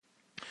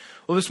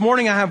Well, this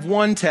morning I have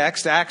one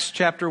text, Acts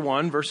chapter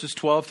 1, verses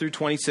 12 through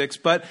 26.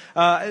 But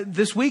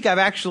this week I've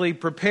actually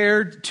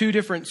prepared two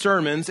different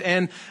sermons.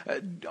 And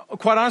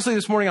quite honestly,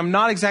 this morning I'm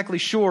not exactly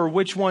sure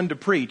which one to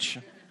preach.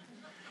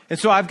 And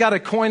so I've got a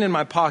coin in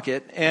my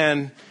pocket.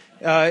 And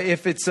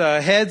if it's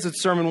heads,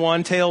 it's sermon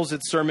 1. Tails,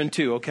 it's sermon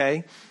 2,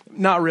 okay?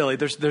 Not really.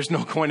 There's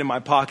no coin in my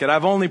pocket.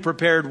 I've only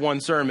prepared one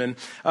sermon.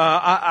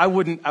 I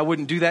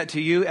wouldn't do that to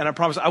you. And I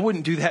promise I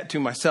wouldn't do that to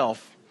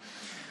myself.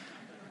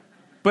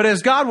 But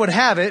as God would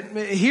have it,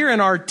 here in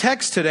our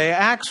text today,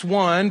 Acts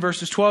 1,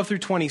 verses 12 through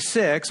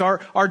 26,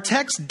 our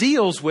text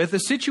deals with a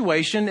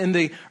situation in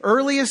the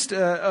earliest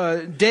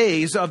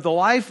days of the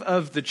life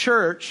of the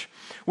church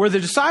where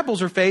the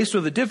disciples are faced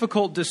with a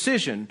difficult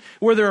decision,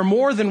 where there are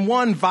more than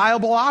one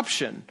viable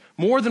option,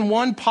 more than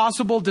one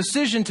possible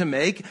decision to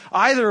make,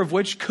 either of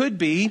which could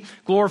be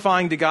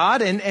glorifying to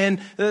God.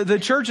 And the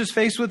church is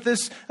faced with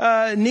this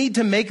need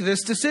to make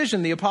this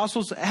decision. The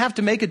apostles have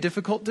to make a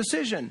difficult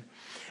decision.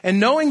 And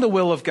knowing the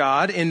will of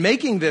God in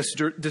making this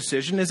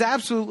decision is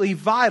absolutely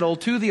vital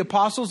to the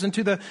apostles and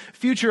to the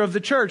future of the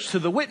church, to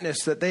the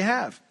witness that they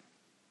have.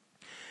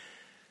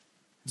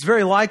 It's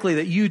very likely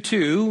that you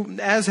too,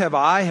 as have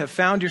I, have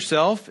found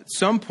yourself at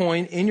some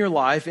point in your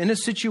life in a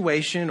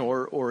situation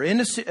or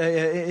in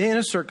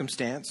a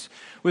circumstance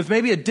with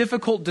maybe a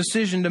difficult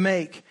decision to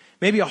make,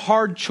 maybe a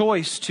hard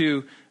choice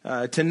to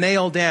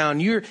nail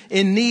down. You're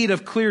in need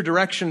of clear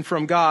direction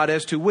from God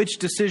as to which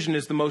decision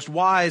is the most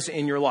wise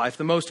in your life,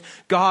 the most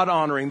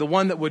God-honoring, the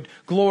one that would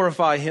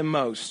glorify Him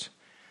most.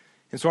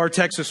 And so our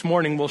text this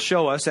morning will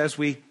show us, as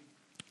we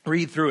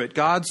read through it,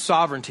 God's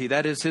sovereignty,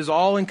 that is His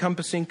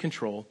all-encompassing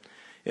control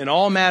in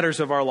all matters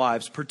of our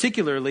lives,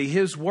 particularly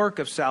His work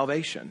of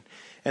salvation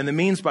and the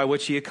means by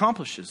which He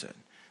accomplishes it.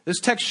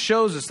 This text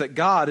shows us that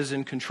God is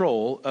in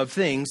control of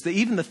things,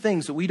 even the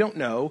things that we don't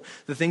know,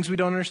 the things we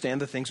don't understand,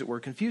 the things that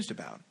we're confused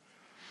about.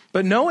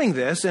 But knowing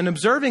this and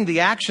observing the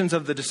actions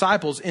of the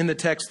disciples in the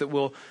text that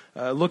we'll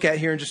look at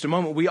here in just a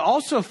moment, we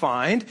also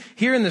find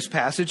here in this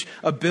passage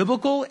a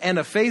biblical and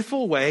a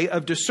faithful way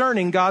of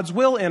discerning God's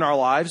will in our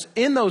lives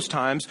in those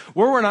times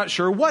where we're not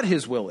sure what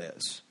His will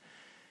is.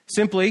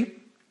 Simply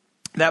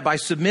that by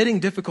submitting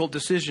difficult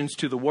decisions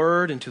to the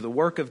Word and to the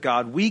work of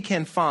God, we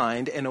can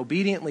find and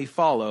obediently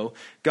follow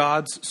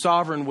God's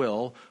sovereign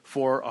will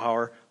for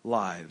our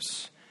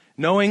lives.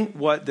 Knowing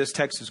what this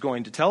text is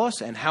going to tell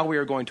us and how we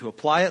are going to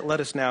apply it, let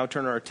us now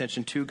turn our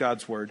attention to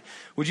God's Word.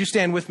 Would you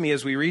stand with me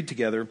as we read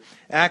together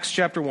Acts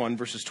chapter 1,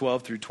 verses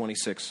 12 through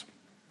 26.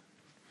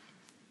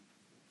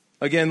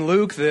 Again,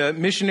 Luke, the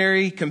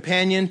missionary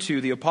companion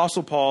to the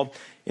Apostle Paul,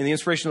 in the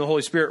inspiration of the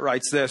Holy Spirit,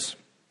 writes this.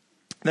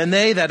 Then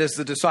they, that is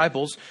the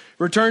disciples,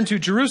 returned to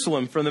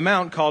Jerusalem from the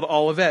mount called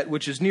Olivet,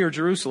 which is near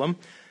Jerusalem,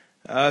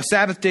 a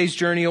Sabbath day's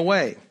journey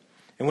away.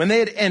 And when they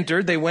had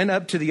entered, they went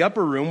up to the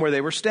upper room where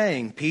they were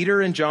staying. Peter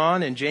and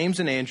John and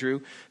James and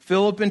Andrew,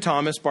 Philip and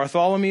Thomas,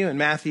 Bartholomew and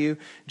Matthew,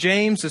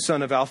 James the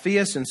son of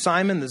Alphaeus and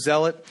Simon the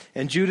Zealot,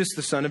 and Judas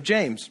the son of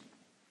James.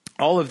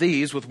 All of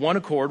these, with one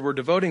accord, were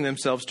devoting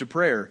themselves to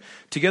prayer,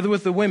 together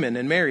with the women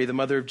and Mary, the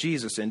mother of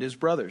Jesus, and his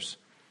brothers.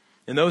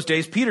 In those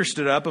days, Peter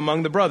stood up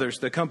among the brothers.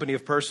 The company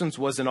of persons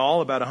was in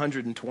all about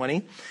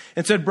 120,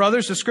 and said,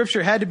 Brothers, the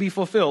scripture had to be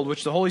fulfilled,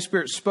 which the Holy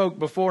Spirit spoke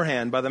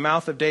beforehand by the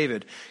mouth of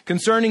David,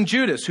 concerning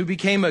Judas, who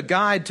became a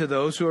guide to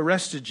those who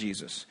arrested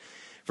Jesus.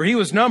 For he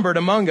was numbered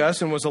among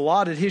us and was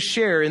allotted his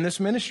share in this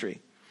ministry.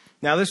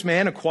 Now this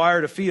man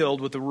acquired a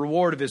field with the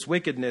reward of his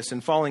wickedness,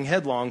 and falling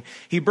headlong,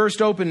 he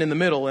burst open in the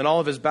middle, and all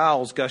of his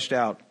bowels gushed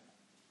out.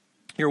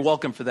 You're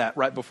welcome for that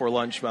right before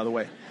lunch, by the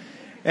way.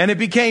 And it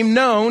became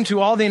known to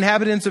all the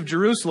inhabitants of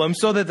Jerusalem,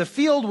 so that the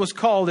field was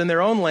called in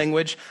their own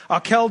language,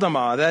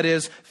 Akeldama, that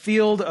is,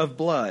 field of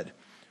blood.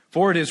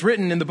 For it is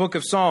written in the book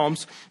of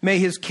Psalms, May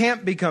his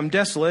camp become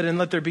desolate, and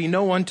let there be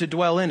no one to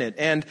dwell in it,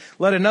 and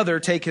let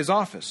another take his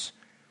office.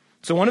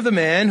 So one of the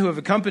men who have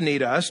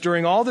accompanied us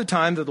during all the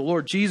time that the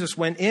Lord Jesus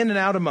went in and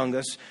out among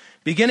us,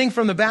 beginning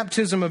from the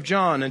baptism of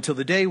John until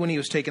the day when he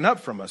was taken up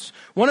from us,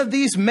 one of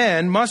these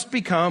men must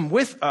become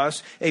with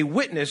us a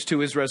witness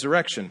to his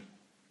resurrection.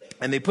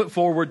 And they put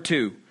forward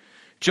two,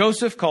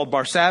 Joseph called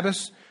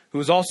Barsabbas, who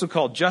was also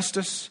called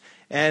Justus,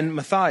 and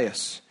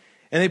Matthias.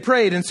 And they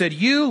prayed and said,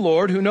 You,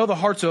 Lord, who know the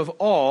hearts of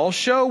all,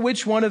 show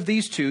which one of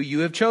these two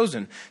you have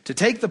chosen to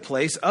take the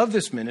place of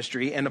this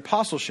ministry and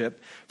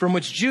apostleship from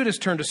which Judas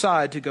turned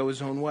aside to go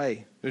his own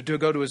way, or to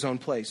go to his own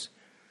place.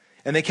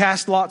 And they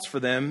cast lots for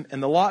them,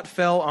 and the lot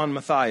fell on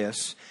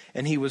Matthias,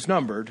 and he was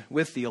numbered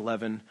with the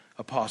 11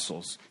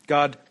 apostles.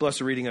 God bless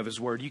the reading of his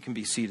word. You can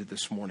be seated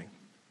this morning.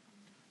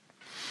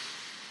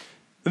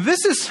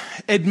 This is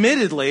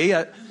admittedly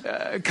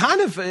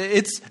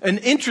it's an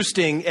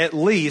interesting, at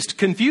least,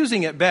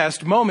 confusing at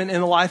best, moment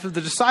in the life of the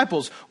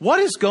disciples.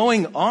 What is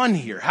going on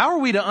here? How are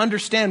we to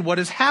understand what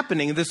is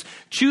happening? This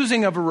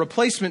choosing of a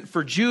replacement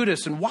for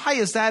Judas, and why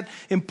is that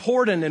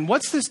important? And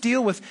what's this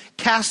deal with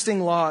casting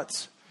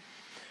lots?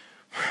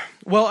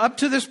 Well, up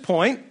to this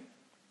point,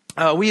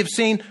 We have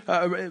seen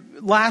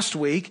last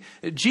week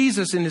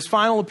Jesus in his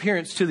final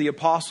appearance to the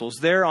apostles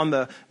there on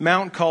the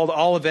mount called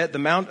Olivet, the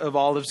Mount of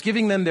Olives,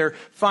 giving them their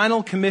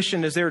final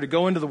commission as they were to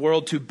go into the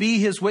world to be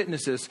his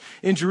witnesses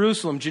in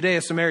Jerusalem,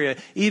 Judea, Samaria,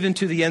 even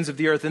to the ends of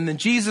the earth. And then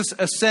Jesus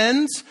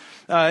ascends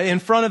in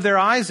front of their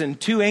eyes, and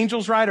two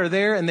angels, are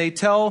there, and they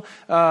tell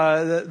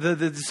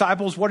the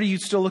disciples, what are you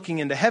still looking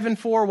into heaven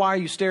for? Why are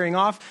you staring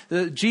off?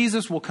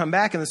 Jesus will come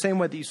back in the same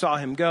way that you saw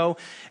him go.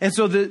 And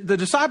so the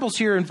disciples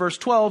here in verse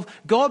 12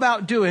 go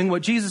about doing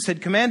what Jesus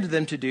had commanded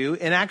them to do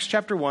in Acts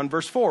chapter 1,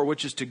 verse 4,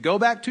 which is to go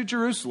back to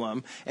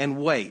Jerusalem and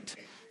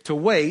to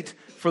wait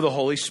for the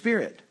Holy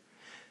Spirit.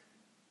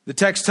 The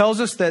text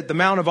tells us that the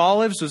Mount of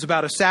Olives was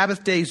about a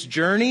Sabbath day's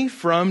journey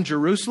from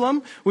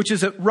Jerusalem, which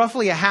is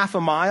roughly a half a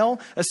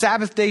mile. A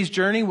Sabbath day's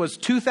journey was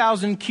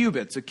 2,000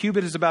 cubits. A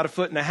cubit is about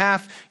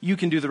 1.5 feet. You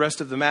can do the rest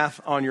of the math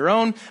on your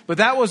own. But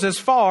that was as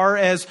far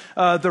as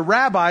the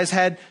rabbis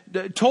had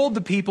told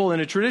the people in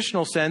a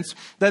traditional sense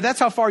that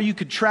that's how far you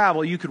could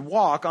travel, you could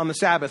walk on the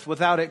Sabbath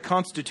without it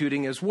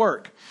constituting as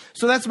work.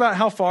 So that's about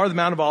how far the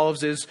Mount of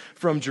Olives is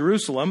from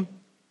Jerusalem.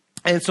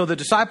 And so the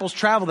disciples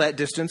travel that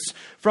distance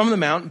from the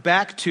mount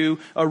back to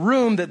a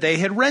room that they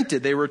had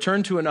rented. They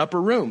returned to an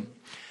upper room.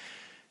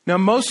 Now,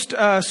 most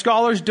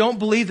scholars don't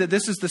believe that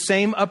this is the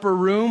same upper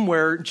room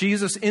where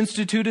Jesus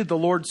instituted the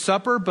Lord's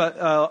Supper, but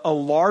a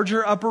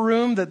larger upper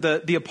room that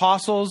the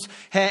apostles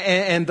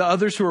and the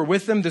others who were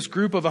with them, this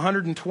group of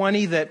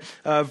 120 that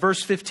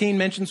verse 15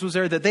 mentions was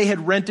there, that they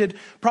had rented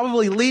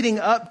probably leading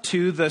up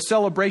to the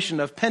celebration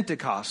of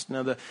Pentecost.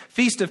 Now, the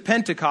Feast of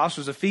Pentecost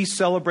was a feast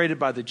celebrated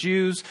by the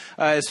Jews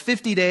as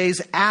 50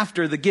 days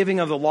after the giving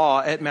of the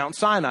law at Mount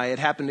Sinai. It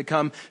happened to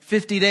come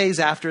 50 days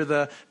after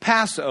the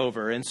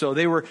Passover. And so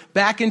they were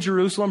back in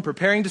Jerusalem,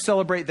 preparing to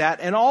celebrate that,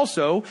 and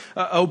also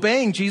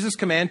obeying Jesus'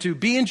 command to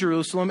be in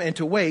Jerusalem and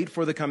to wait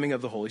for the coming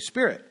of the Holy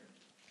Spirit.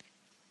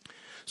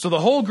 So the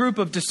whole group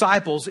of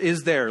disciples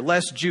is there,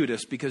 less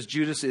Judas, because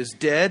Judas is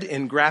dead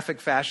in graphic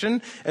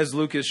fashion, as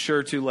Luke is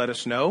sure to let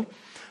us know.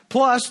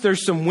 Plus,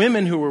 there's some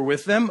women who were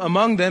with them,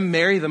 among them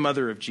Mary, the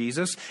mother of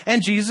Jesus,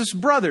 and Jesus'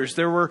 brothers.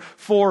 There were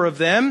 4 of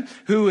them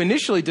who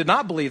initially did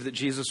not believe that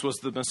Jesus was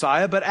the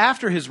Messiah, but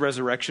after his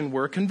resurrection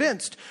were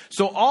convinced.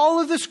 So all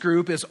of this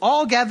group is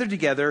all gathered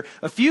together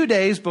a few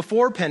days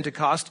before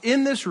Pentecost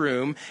in this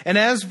room, and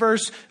as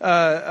verse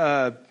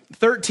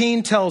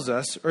 13 tells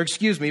us,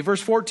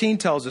 verse 14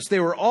 tells us,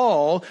 they were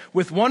all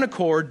with one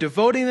accord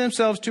devoting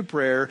themselves to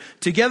prayer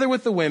together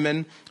with the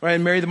women,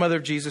 and Mary, the mother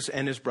of Jesus,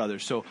 and his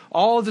brothers. So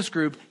all of this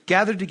group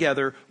gathered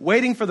together,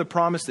 waiting for the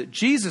promise that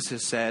Jesus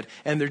has said,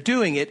 and they're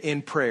doing it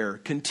in prayer,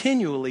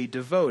 continually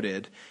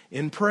devoted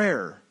in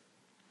prayer.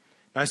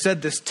 I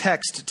said this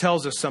text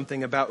tells us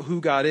something about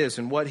who God is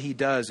and what he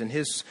does and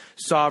his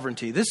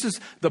sovereignty. This is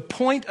the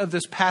point of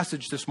this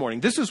passage this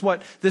morning. This is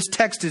what this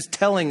text is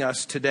telling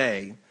us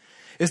today,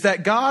 is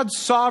that God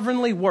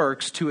sovereignly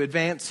works to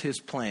advance his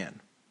plan.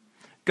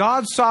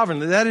 God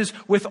sovereignly, that is,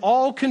 with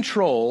all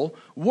control,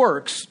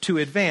 works to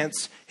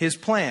advance his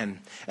plan.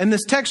 And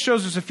this text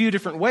shows us a few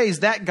different ways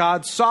that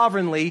God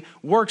sovereignly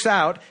works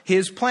out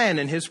his plan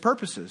and his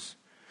purposes.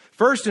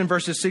 First, in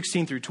verses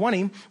 16 through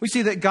 20, we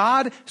see that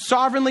God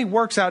sovereignly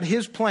works out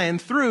his plan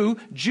through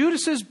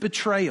Judas's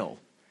betrayal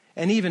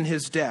and even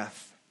his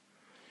death.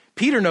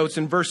 Peter notes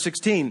in verse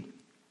 16,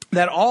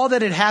 that all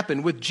that had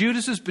happened with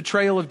Judas's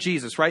betrayal of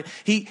Jesus, right?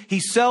 He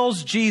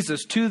sells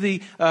Jesus to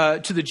the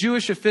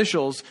Jewish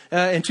officials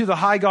and to the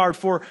high guard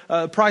for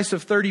a price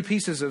of 30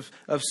 pieces of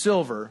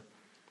silver.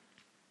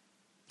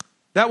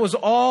 That was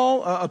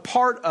all a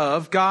part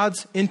of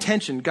God's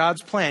intention,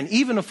 God's plan,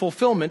 even a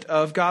fulfillment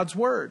of God's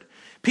word.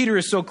 Peter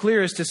is so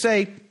clear as to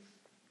say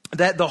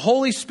that the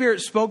Holy Spirit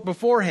spoke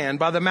beforehand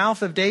by the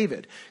mouth of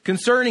David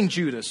concerning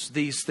Judas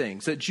these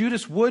things, that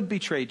Judas would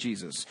betray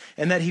Jesus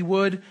and that he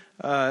would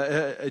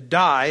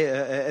die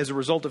as a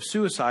result of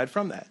suicide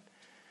from that.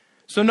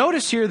 So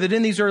notice here that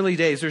in these early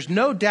days, there's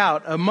no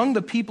doubt among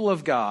the people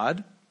of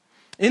God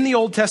in the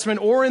Old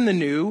Testament or in the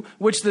New,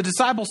 which the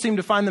disciples seem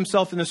to find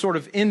themselves in a sort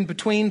of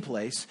in-between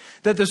place,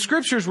 that the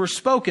scriptures were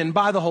spoken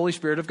by the Holy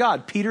Spirit of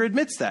God. Peter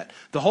admits that.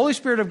 The Holy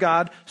Spirit of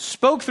God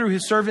spoke through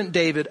his servant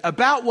David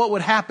about what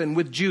would happen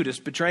with Judas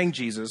betraying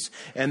Jesus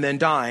and then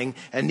dying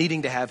and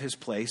needing to have his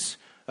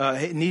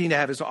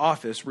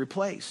office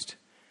replaced.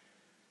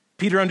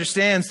 Peter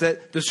understands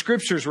that the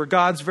scriptures were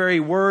God's very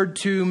word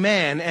to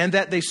man and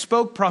that they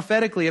spoke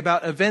prophetically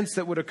about events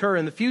that would occur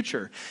in the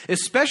future,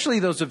 especially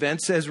those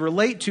events as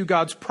relate to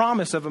God's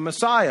promise of a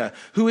Messiah,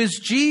 who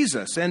is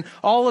Jesus, and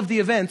all of the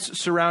events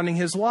surrounding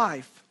his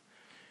life.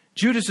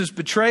 Judas's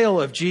betrayal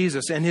of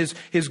Jesus and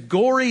his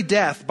gory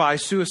death by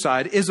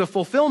suicide is a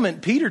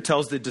fulfillment, Peter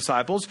tells the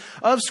disciples,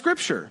 of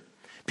Scripture.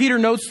 Peter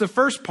notes the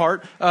first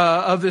part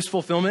of this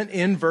fulfillment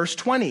in verse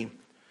 20.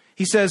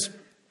 He says,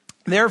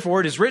 therefore,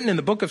 it is written in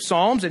the book of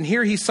Psalms, and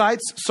here he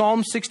cites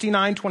Psalm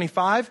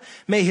 69:25,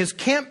 may his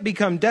camp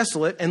become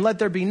desolate and let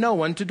there be no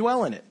one to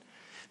dwell in it.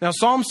 Now,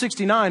 Psalm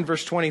 69,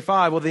 verse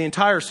 25, well, the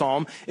entire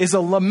psalm is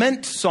a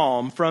lament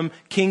psalm from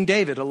King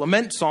David. A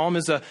lament psalm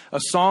is a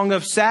song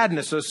of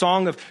sadness, a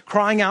song of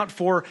crying out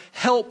for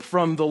help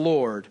from the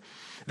Lord.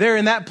 There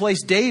in that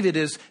place, David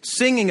is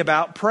singing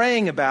about,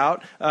 praying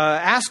about,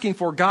 asking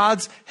for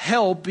God's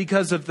help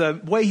because of the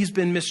way he's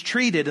been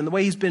mistreated and the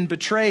way he's been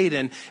betrayed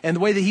and the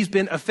way that he's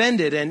been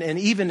offended and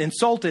even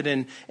insulted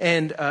and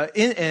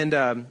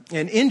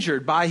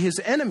injured by his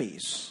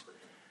enemies.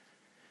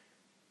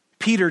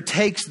 Peter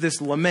takes this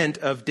lament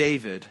of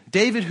David.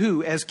 David,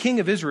 who, as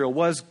king of Israel,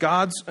 was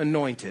God's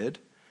anointed.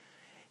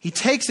 He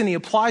takes and he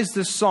applies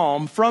this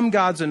psalm from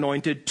God's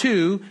anointed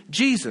to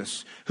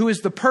Jesus, who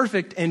is the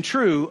perfect and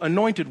true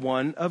anointed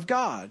one of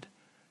God.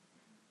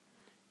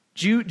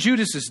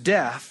 Judas's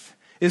death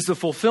is the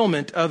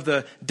fulfillment of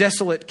the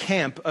desolate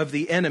camp of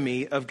the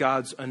enemy of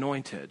God's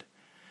anointed.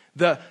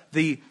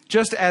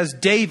 Just as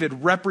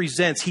David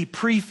represents, he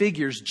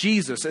prefigures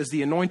Jesus as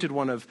the anointed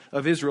one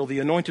of Israel, the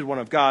anointed one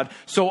of God,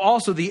 so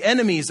also the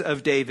enemies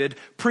of David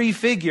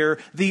prefigure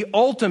the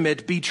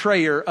ultimate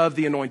betrayer of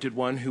the anointed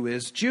one, who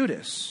is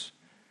Judas.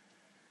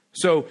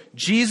 So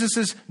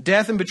Jesus'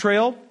 death and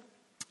betrayal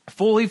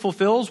fully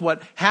fulfills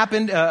what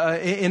happened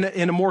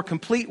in a more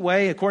complete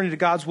way, according to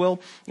God's will,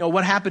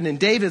 what happened in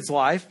David's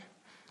life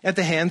at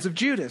the hands of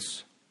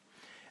Judas.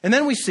 And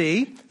then we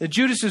see that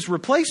Judas's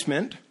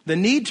replacement, the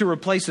need to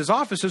replace his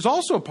office, is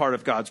also a part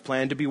of God's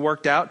plan to be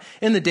worked out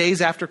in the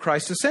days after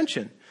Christ's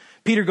ascension.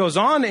 Peter goes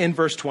on in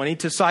verse 20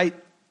 to cite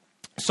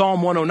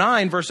Psalm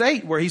 109, verse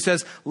 8, where he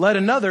says, "Let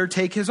another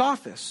take his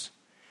office."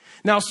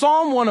 Now,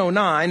 Psalm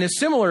 109 is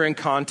similar in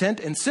content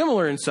and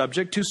similar in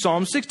subject to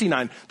Psalm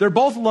 69. They're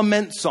both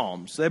lament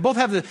psalms. They both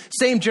have the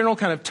same general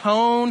kind of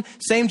tone,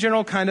 same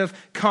general kind of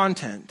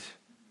content.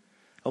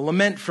 A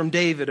lament from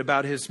David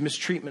about his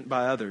mistreatment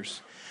by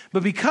others.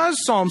 But because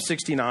Psalm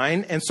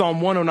 69 and Psalm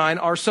 109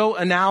 are so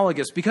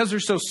analogous, because they're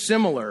so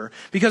similar,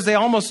 because they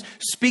almost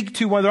speak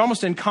to one, they're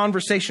almost in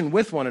conversation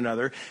with one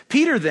another,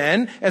 Peter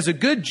then, as a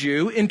good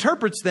Jew,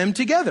 interprets them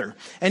together.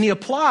 And he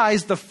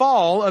applies the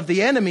fall of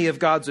the enemy of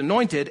God's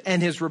anointed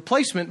and his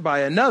replacement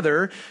by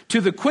another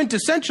to the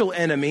quintessential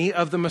enemy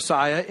of the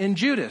Messiah in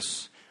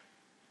Judas.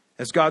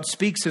 As God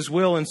speaks his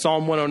will in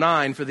Psalm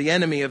 109 for the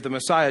enemy of the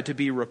Messiah to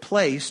be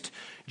replaced,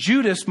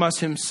 Judas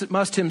must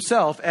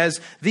himself, as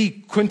the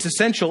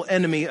quintessential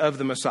enemy of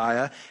the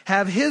Messiah,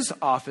 have his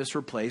office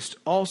replaced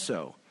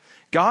also.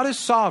 God is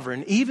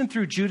sovereign even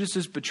through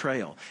Judas's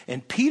betrayal.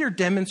 And Peter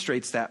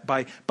demonstrates that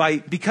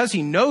because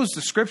he knows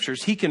the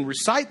scriptures, he can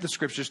recite the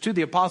scriptures to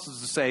the apostles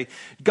to say,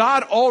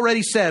 God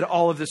already said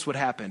all of this would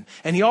happen.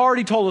 And he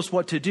already told us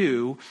what to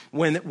do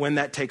when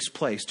that takes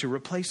place to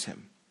replace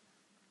him.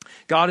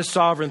 God is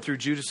sovereign through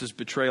Judas's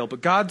betrayal,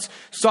 but God's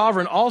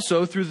sovereign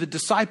also through the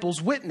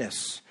disciples'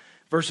 witness.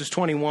 Verses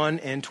 21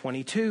 and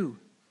 22.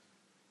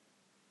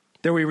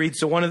 There we read,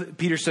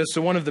 Peter says,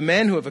 "So one of the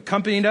men who have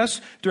accompanied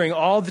us during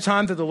all the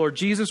time that the Lord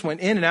Jesus went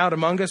in and out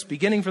among us,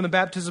 beginning from the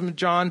baptism of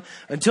John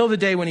until the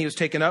day when he was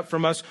taken up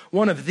from us,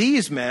 one of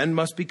these men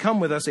must become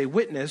with us a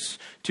witness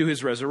to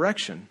his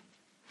resurrection."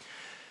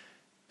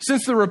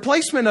 Since the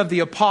replacement of the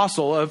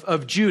apostle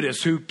of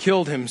Judas, who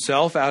killed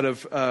himself out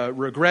of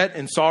regret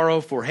and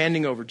sorrow for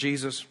handing over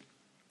Jesus,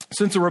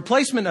 since the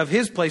replacement of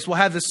his place will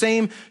have the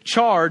same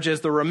charge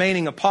as the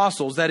remaining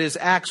apostles, that is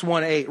Acts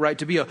 1:8, right,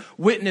 to be a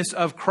witness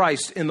of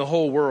Christ in the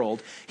whole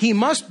world, he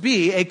must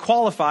be a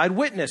qualified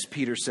witness,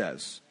 Peter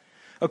says.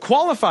 A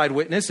qualified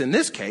witness, in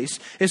this case,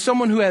 is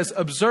someone who has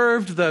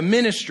observed the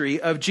ministry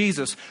of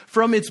Jesus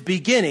from its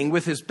beginning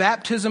with his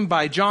baptism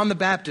by John the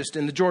Baptist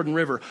in the Jordan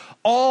River,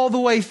 all the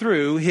way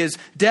through his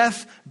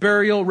death,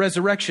 burial,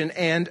 resurrection,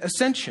 and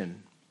ascension.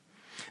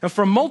 Now,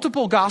 from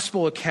multiple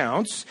gospel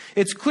accounts,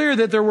 it's clear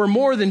that there were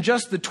more than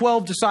just the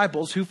 12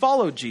 disciples who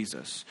followed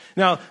Jesus.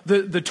 Now,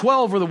 the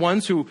 12 were the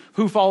ones who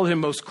followed him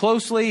most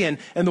closely and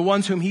the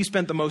ones whom he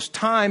spent the most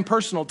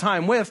personal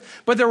time with.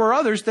 But there were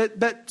others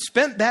that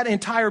spent that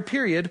entire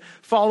period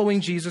following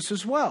Jesus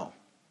as well.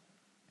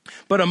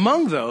 But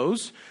among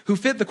those who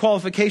fit the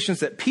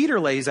qualifications that Peter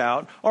lays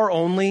out are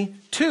only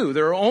two.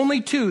 There are only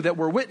two that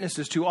were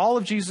witnesses to all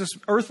of Jesus'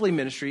 earthly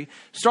ministry,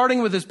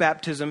 starting with his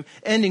baptism,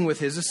 ending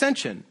with his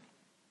ascension.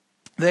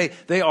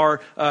 They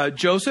are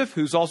Joseph,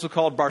 who's also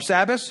called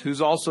Barsabbas, who's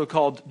also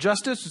called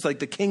Justus, who's like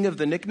the king of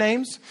the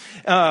nicknames,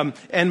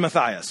 and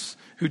Matthias,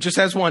 who just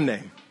has one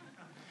name.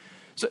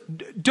 So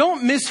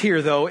don't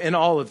mishear, though, in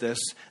all of this,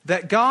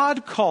 that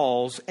God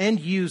calls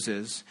and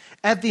uses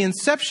at the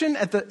inception,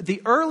 at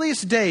the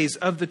earliest days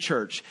of the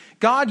church,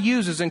 God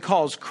uses and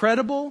calls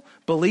credible,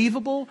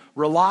 believable,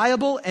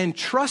 reliable, and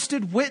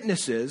trusted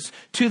witnesses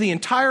to the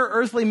entire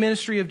earthly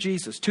ministry of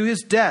Jesus, to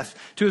his death,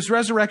 to his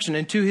resurrection,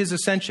 and to his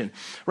ascension.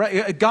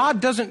 Right?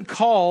 God doesn't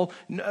call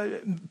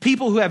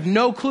people who have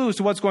no clue as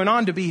to what's going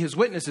on to be his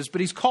witnesses,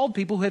 but he's called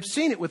people who have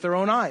seen it with their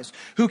own eyes,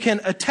 who can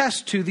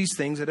attest to these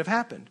things that have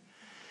happened.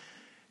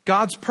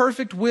 God's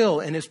perfect will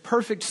and his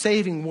perfect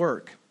saving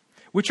work,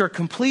 which are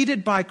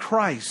completed by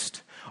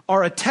Christ,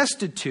 are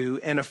attested to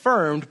and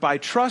affirmed by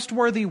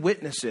trustworthy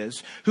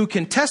witnesses who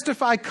can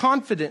testify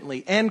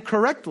confidently and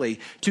correctly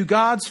to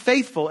God's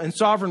faithful and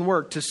sovereign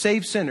work to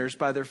save sinners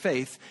by their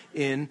faith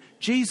in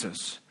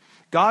Jesus.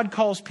 God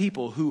calls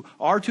people who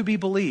are to be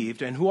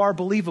believed and who are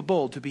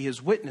believable to be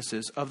his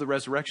witnesses of the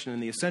resurrection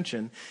and the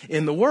ascension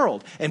in the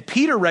world. And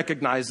Peter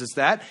recognizes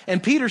that.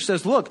 And Peter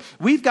says, look,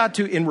 we've got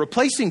to, in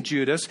replacing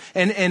Judas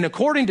and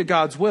according to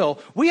God's will,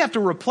 we have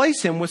to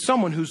replace him with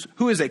someone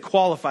who is a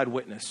qualified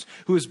witness,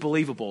 who is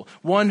believable,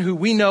 one who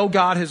we know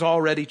God has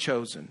already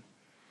chosen.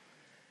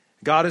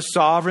 God is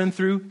sovereign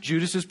through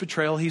Judas's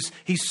betrayal.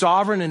 He's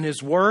sovereign in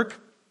his work,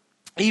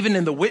 even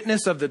in the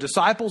witness of the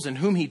disciples in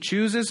whom he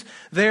chooses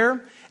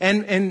there.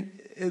 And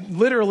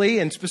literally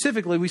and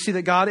specifically, we see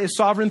that God is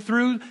sovereign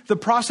through the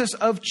process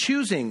of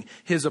choosing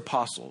his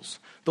apostles.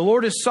 The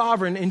Lord is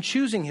sovereign in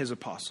choosing his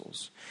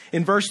apostles.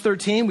 In verse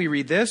 13, we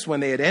read this: when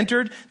they had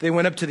entered, they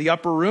went up to the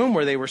upper room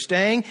where they were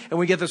staying. And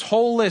we get this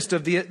whole list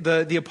of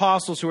the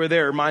apostles who are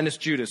there, minus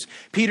Judas: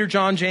 Peter,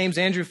 John, James,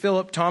 Andrew,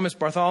 Philip, Thomas,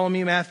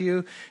 Bartholomew,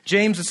 Matthew,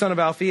 James, the son of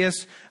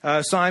Alphaeus,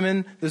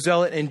 Simon, the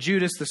Zealot, and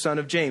Judas, the son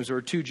of James. There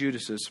were two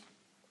Judases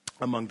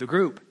among the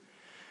group.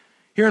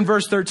 Here in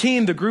verse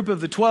 13, the group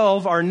of the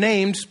 12 are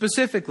named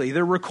specifically.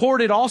 They're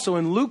recorded also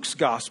in Luke's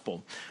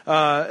gospel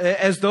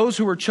as those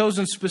who were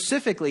chosen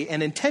specifically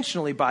and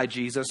intentionally by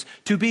Jesus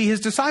to be his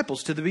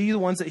disciples, to be the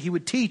ones that he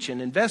would teach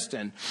and invest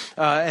in,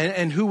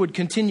 and who would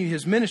continue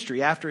his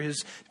ministry after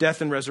his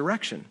death and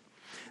resurrection.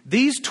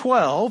 These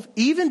 12,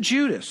 even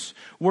Judas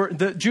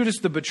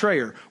the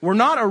betrayer, were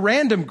not a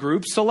random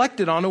group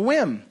selected on a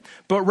whim,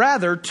 but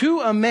rather, to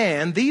a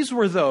man, these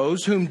were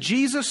those whom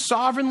Jesus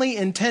sovereignly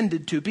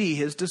intended to be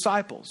his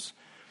disciples.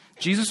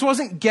 Jesus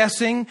wasn't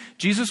guessing.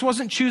 Jesus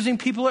wasn't choosing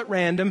people at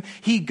random.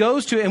 He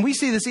goes to, and we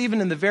see this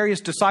even in the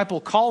various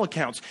disciple call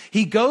accounts,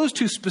 he goes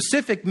to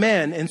specific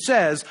men and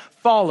says,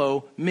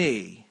 "Follow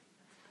me."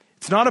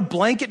 It's not a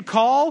blanket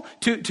call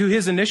to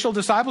his initial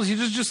disciples. He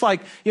just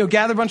like,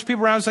 gather a bunch of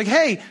people around. It's like,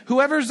 hey,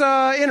 whoever's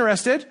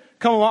interested,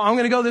 come along. I'm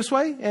going to go this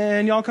way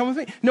and y'all come with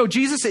me. No,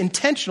 Jesus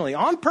intentionally,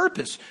 on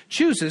purpose,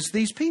 chooses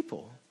these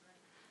people.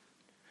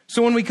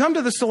 So when we come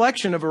to the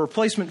selection of a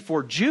replacement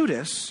for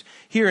Judas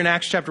here in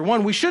Acts chapter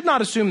 1, we should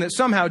not assume that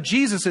somehow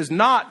Jesus is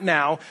not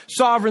now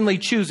sovereignly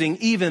choosing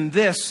even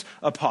this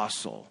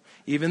apostle,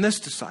 even this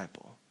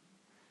disciple.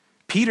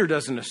 Peter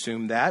doesn't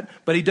assume that,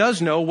 but he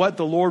does know what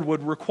the Lord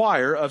would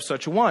require of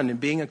such a one in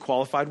being a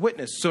qualified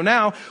witness. So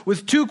now,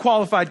 with two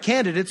qualified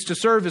candidates to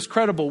serve as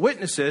credible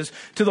witnesses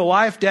to the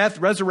life, death,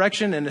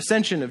 resurrection, and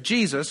ascension of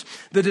Jesus,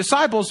 the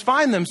disciples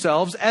find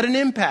themselves at an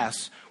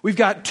impasse. We've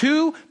got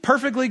two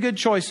perfectly good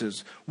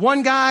choices.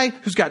 One guy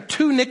who's got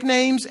two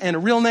nicknames and a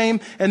real name,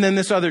 and then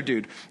this other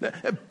dude.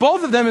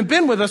 Both of them have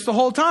been with us the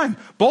whole time.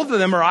 Both of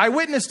them are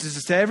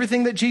eyewitnesses to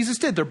everything that Jesus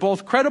did. They're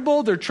both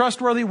credible, they're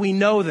trustworthy, we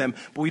know them,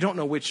 but we don't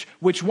know which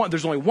one.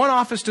 There's only one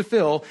office to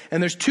fill,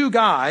 and there's two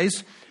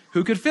guys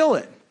who could fill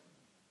it.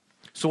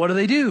 So what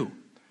do?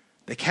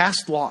 They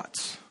cast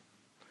lots.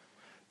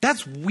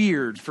 That's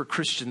weird for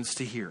Christians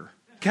to hear.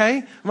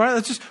 Okay,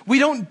 right? We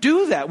don't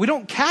do that. We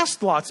don't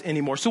cast lots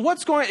anymore. So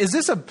what's going on? Is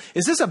this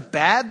a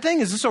bad thing?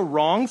 Is this a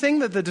wrong thing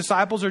that the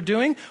disciples are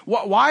doing?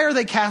 Why are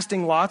they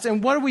casting lots?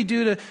 And what do we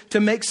do to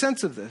make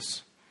sense of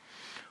this?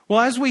 Well,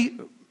 as we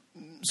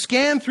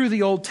scan through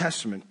the Old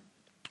Testament,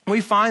 we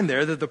find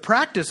there that the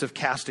practice of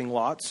casting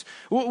lots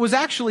was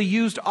actually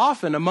used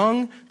often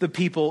among the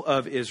people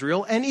of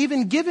Israel and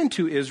even given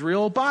to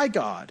Israel by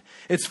God.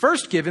 It's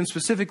first given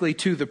specifically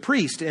to the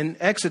priests in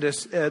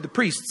Exodus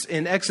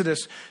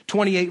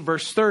 28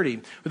 verse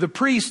 30. The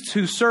priests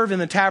who serve in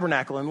the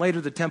tabernacle and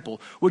later the temple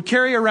would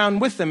carry around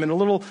with them in a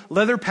little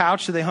leather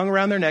pouch that they hung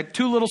around their neck,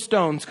 two little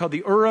stones called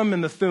the Urim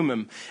and the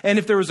Thummim. And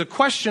if there was a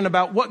question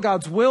about what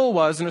God's will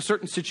was in a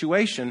certain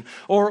situation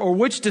or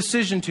which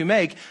decision to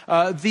make,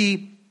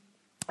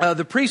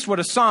 the priest would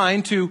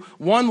assign to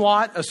one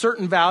lot a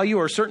certain value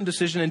or a certain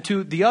decision, and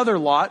to the other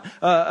lot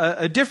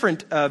a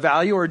different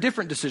value or a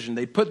different decision.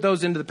 They'd put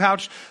those into the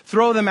pouch,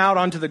 throw them out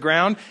onto the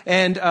ground,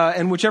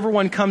 and whichever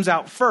one comes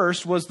out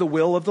first was the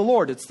will of the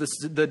Lord. It's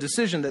the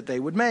decision that they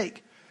would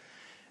make.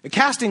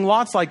 Casting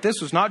lots like this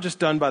was not just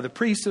done by the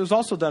priests, it was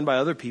also done by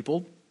other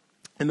people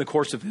in the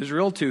course of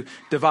Israel to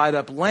divide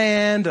up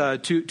land,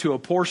 to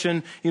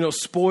apportion,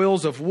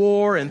 spoils of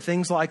war and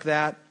things like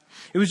that.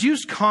 It was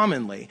used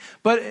commonly,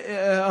 but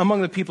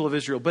among the people of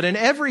Israel. But in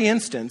every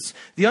instance,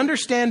 the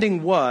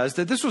understanding was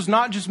that this was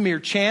not just mere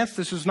chance.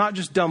 This was not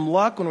just dumb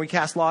luck when we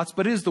cast lots,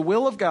 but it is the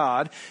will of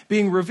God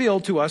being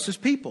revealed to us as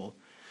people.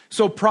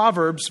 So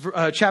Proverbs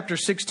chapter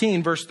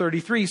 16, verse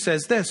 33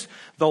 says this: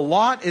 "The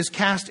lot is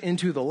cast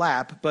into the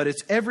lap, but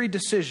its every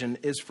decision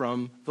is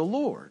from the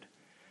Lord."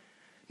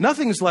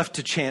 Nothing is left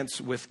to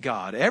chance with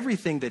God.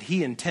 Everything that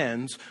he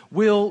intends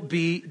will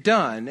be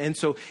done. And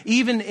so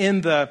even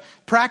in the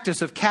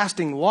practice of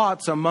casting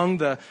lots among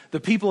the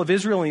people of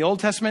Israel in the Old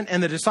Testament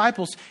and the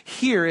disciples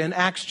here in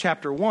Acts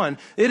chapter 1,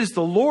 it is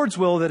the Lord's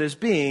will that is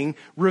being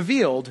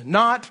revealed,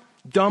 not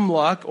dumb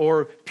luck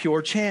or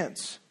pure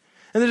chance.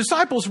 And the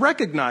disciples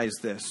recognize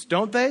this,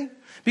 don't they?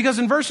 Because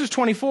in verses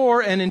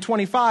 24 and in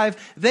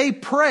 25, they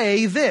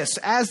pray this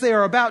as they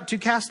are about to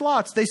cast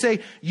lots. They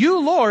say, "You,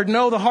 Lord,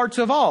 know the hearts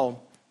of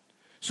all.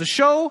 So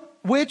show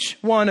which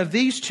one of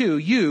these two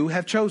you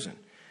have chosen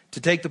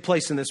to take the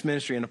place in this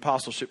ministry and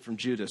apostleship from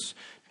Judas,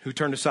 who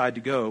turned aside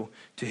to go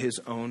to his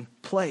own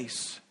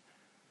place."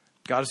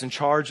 God is in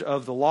charge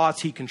of the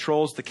lots. He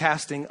controls the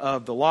casting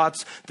of the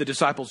lots. The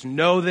disciples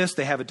know this.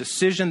 They have a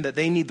decision that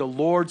they need the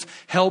Lord's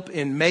help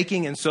in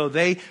making. And so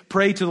they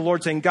pray to the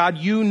Lord saying, "God,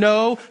 you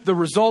know the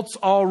results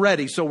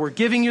already. So we're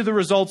giving you the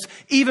results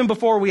even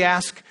before we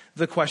ask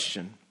the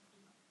question."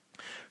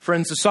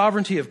 Friends, the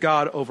sovereignty of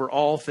God over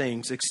all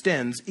things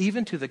extends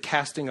even to the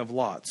casting of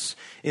lots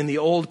in the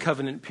Old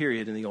Covenant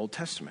period in the Old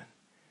Testament.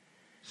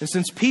 And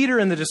since Peter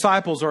and the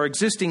disciples are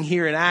existing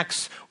here in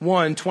Acts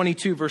 1,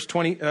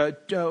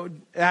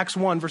 Acts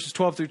 1, verses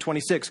 12 through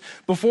 26,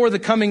 before the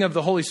coming of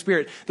the Holy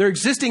Spirit, they're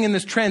existing in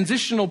this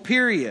transitional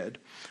period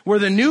where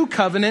the new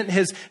covenant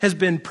has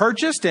been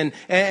purchased and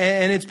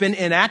it's been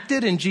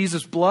enacted in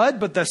Jesus' blood,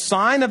 but the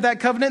sign of that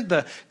covenant,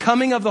 the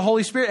coming of the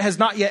Holy Spirit, has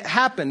not yet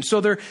happened.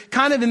 So they're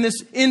kind of in this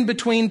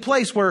in-between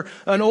place where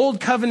an old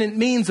covenant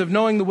means of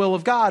knowing the will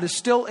of God is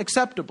still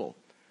acceptable.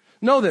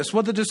 Know this,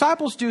 what the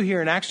disciples do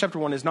here in Acts chapter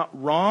 1 is not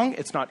wrong,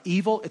 it's not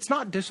evil, it's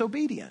not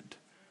disobedient.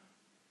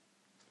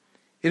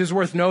 It is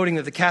worth noting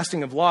that the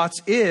casting of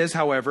lots is,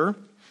 however,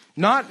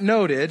 not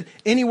noted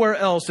anywhere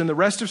else in the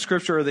rest of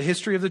Scripture or the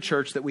history of the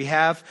church that we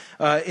have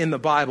in the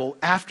Bible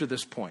after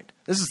this point.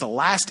 This is the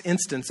last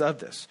instance of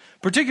this,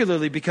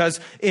 particularly because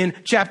in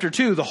chapter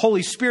 2, the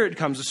Holy Spirit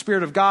comes, the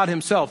Spirit of God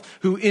himself,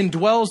 who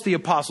indwells the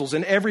apostles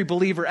and every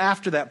believer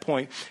after that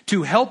point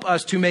to help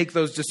us to make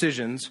those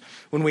decisions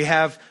when we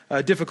have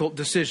difficult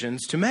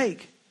decisions to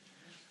make.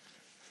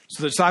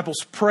 So the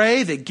disciples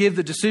pray, they give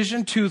the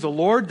decision to the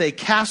Lord, they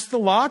cast the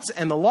lots,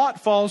 and the lot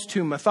falls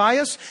to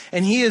Matthias,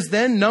 and he is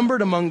then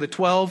numbered among the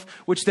 12,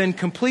 which then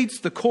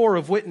completes the core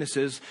of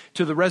witnesses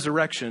to the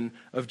resurrection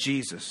of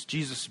Jesus.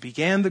 Jesus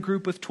began the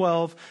group with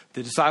 12.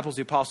 The disciples,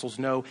 the apostles,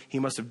 know he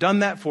must have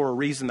done that for a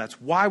reason.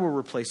 That's why we're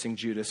replacing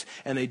Judas.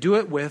 And they do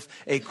it with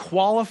a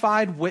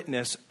qualified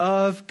witness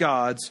of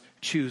God's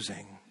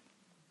choosing.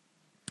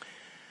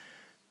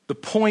 The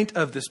point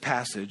of this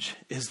passage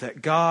is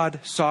that God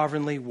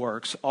sovereignly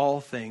works all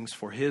things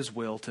for his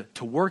will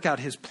to work out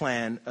his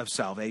plan of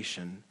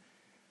salvation.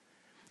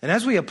 And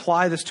as we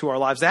apply this to our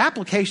lives, the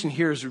application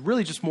here is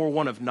really just more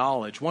one of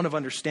knowledge, one of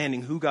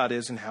understanding who God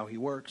is and how he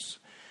works.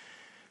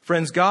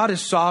 Friends, God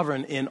is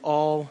sovereign in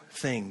all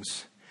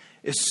things,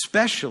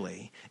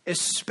 especially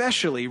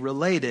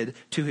related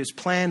to his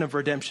plan of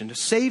redemption, to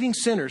saving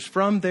sinners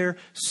from their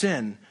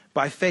sin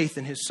by faith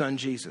in his Son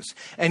Jesus.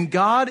 And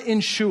God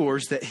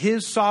ensures that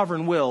his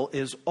sovereign will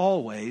is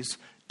always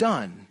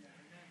done.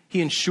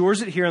 He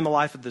ensures it here in the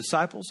life of the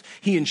disciples.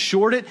 He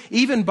ensured it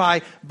even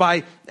by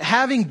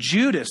having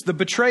Judas, the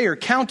betrayer,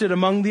 counted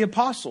among the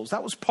apostles.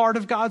 That was part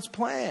of God's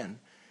plan.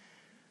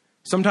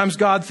 Sometimes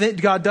God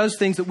does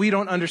things that we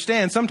don't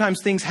understand.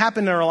 Sometimes things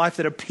happen in our life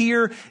that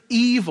appear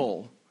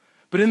evil.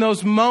 But in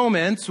those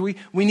moments, we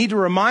need to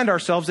remind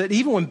ourselves that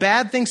even when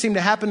bad things seem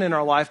to happen in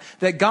our life,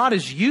 that God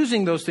is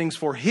using those things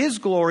for his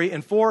glory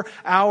and for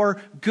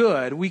our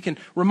good. We can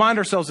remind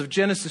ourselves of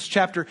Genesis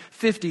chapter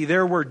 50,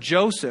 there where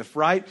Joseph,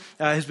 right,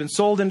 has been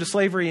sold into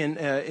slavery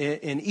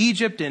in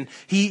Egypt, and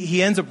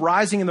he ends up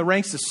rising in the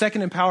ranks, the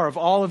second in power of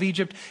all of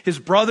Egypt. His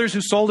brothers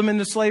who sold him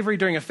into slavery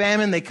during a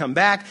famine, they come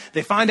back.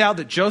 They find out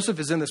that Joseph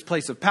is in this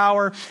place of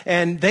power,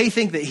 and they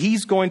think that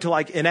he's going to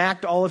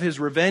enact all of his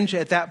revenge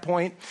at that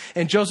point.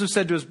 And Joseph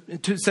says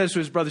to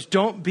his brothers,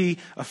 "Don't be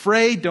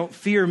afraid, don't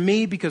fear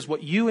me, because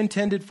what you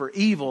intended for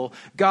evil,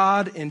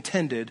 God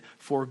intended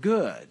for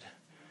good."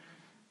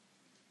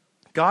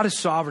 God is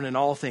sovereign in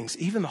all things,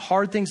 even the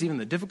hard things, even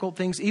the difficult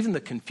things, even the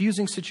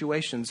confusing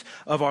situations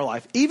of our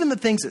life, even the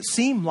things that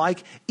seem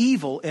like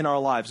evil in our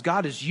lives.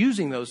 God is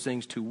using those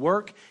things to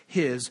work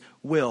his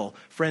will.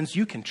 Friends,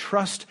 you can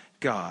trust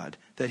God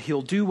that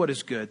he'll do what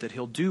is good, that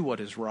he'll do what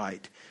is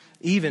right,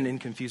 even in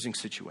confusing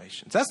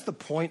situations. That's the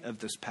point of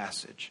this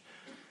passage.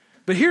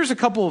 But here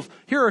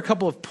are a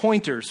couple of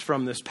pointers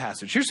from this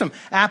passage. Here's some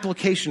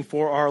application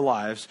for our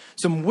lives,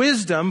 some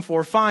wisdom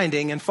for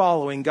finding and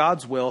following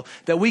God's will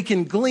that we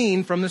can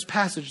glean from this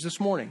passage this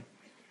morning.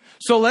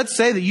 So let's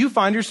say that you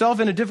find yourself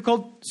in a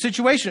difficult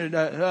situation,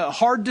 a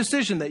hard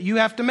decision that you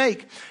have to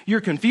make. You're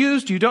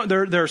confused.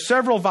 There are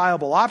several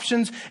viable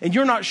options, and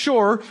you're not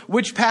sure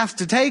which path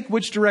to take,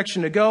 which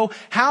direction to go.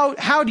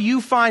 How do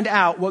you find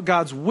out what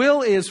God's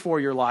will is for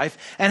your life,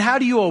 and how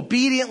do you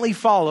obediently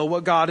follow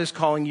what God is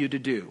calling you to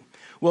do?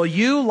 Well,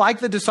 you, like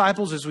the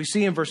disciples, as we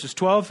see in verses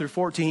 12 through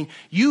 14,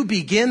 you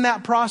begin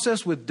that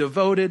process with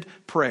devoted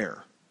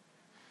prayer.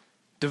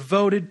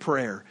 Devoted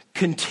prayer.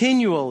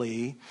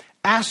 Continually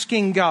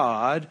asking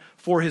God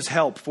for his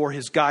help, for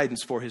his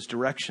guidance, for his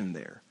direction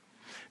there.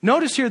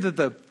 Notice here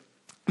that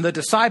the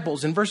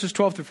disciples in verses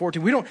 12 through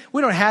 14, we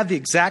don't have the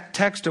exact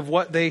text of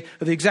the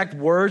exact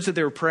words that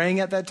they were praying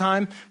at that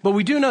time, but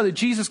we do know that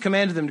Jesus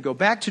commanded them to go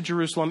back to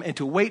Jerusalem and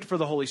to wait for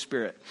the Holy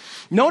Spirit.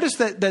 Notice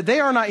that they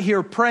are not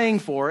here praying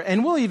for,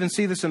 and we'll even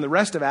see this in the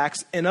rest of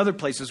Acts and other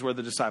places where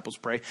the disciples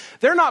pray.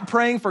 They're not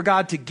praying for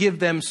God to give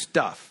them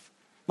stuff.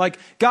 Like,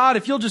 God,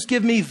 if you'll just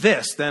give me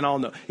this, then I'll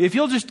know. If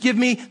you'll just give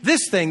me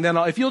this thing, then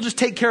if you'll just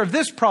take care of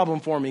this problem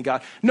for me,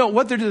 God. No,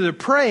 what they're doing, they're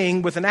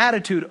praying with an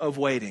attitude of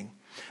waiting.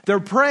 They're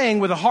praying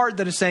with a heart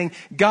that is saying,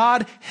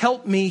 God,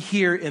 help me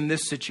here in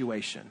this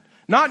situation.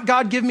 Not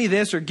God, give me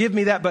this or give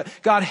me that, but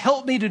God,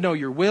 help me to know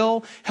your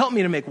will. Help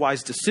me to make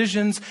wise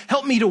decisions.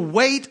 Help me to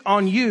wait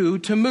on you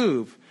to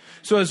move.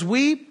 So as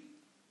we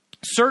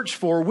search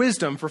for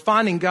wisdom, for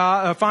finding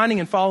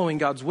and following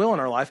God's will in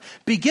our life,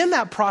 begin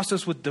that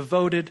process with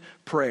devoted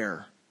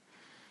prayer.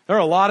 There are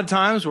a lot of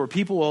times where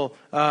people will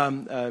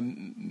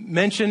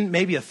mention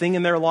maybe a thing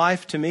in their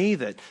life to me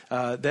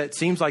that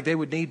seems like they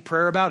would need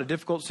prayer about, a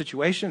difficult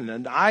situation.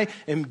 And I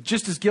am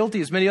just as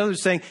guilty as many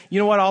others saying, you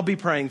know what, I'll be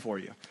praying for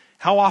you.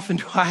 How often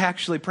do I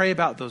actually pray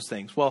about those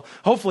things? Well,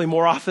 hopefully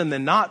more often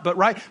than not, but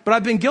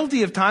I've been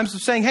guilty of times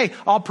of saying, hey,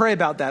 I'll pray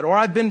about that, or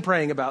I've been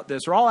praying about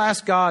this, or I'll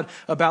ask God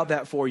about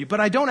that for you, but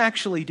I don't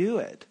actually do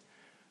it.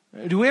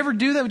 Do we ever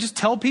do that? We just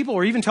tell people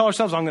or even tell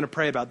ourselves, I'm going to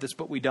pray about this,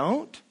 but we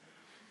don't?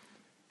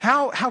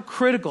 How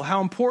critical,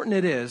 how important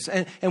it is.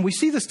 And we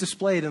see this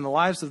displayed in the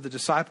lives of the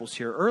disciples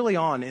here early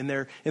on in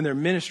their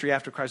ministry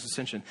after Christ's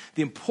ascension.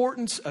 The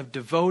importance of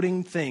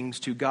devoting things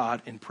to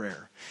God in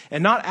prayer.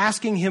 And not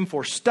asking him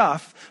for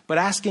stuff, but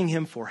asking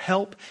him for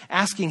help,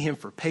 asking him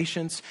for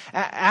patience,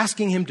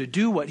 asking him to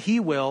do what he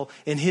will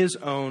in his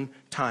own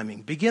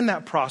timing. Begin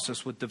that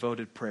process with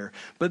devoted prayer.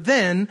 But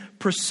then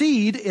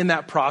proceed in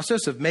that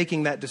process of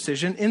making that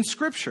decision in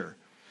Scripture,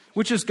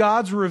 which is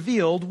God's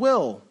revealed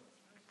will.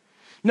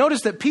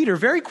 Notice that Peter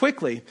very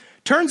quickly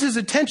turns his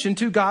attention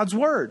to God's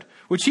word,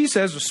 which he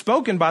says was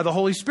spoken by the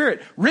Holy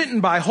Spirit,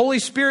 written by Holy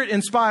Spirit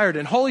inspired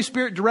and Holy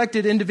Spirit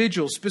directed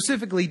individuals,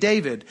 specifically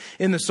David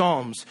in the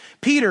Psalms.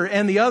 Peter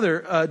and the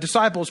other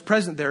disciples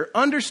present there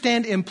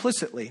understand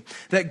implicitly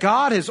that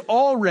God has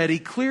already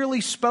clearly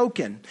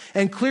spoken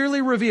and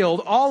clearly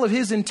revealed all of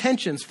his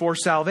intentions for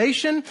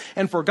salvation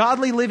and for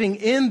godly living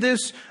in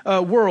this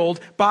world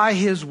by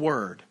his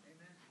word.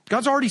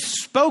 God's already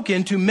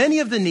spoken to many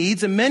of the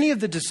needs and many of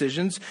the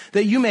decisions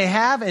that you may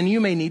have and you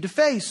may need to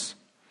face.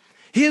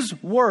 His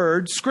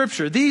word,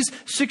 Scripture, these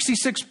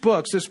 66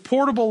 books, this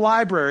portable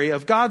library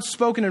of God's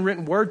spoken and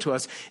written word to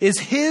us, is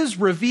his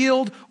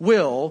revealed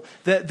will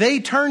that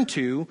they turn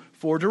to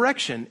for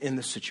direction in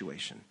this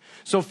situation.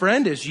 So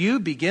friend, as you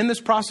begin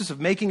this process of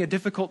making a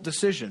difficult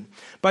decision,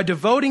 by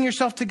devoting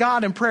yourself to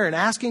God in prayer and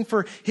asking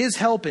for his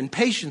help and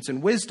patience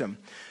and wisdom,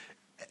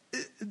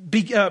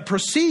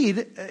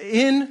 proceed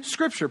in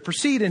Scripture,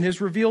 proceed in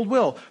his revealed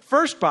will.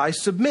 First, by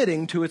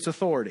submitting to its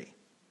authority.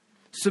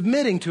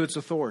 Submitting to its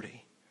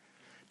authority.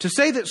 To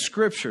say that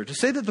Scripture, to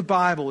say that the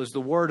Bible is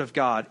the Word of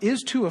God,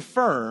 is to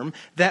affirm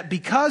that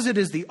because it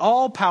is the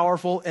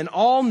all-powerful and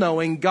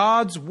all-knowing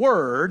God's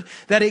Word,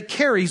 that it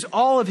carries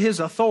all of his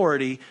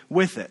authority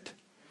with it.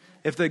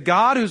 If the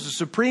God who's the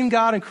supreme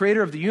God and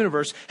creator of the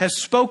universe has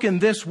spoken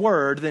this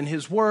word, then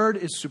his word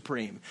is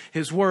supreme.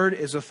 His word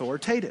is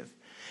authoritative.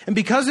 And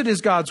because it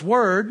is God's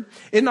word,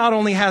 it not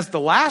only has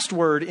the last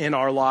word in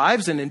our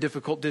lives and in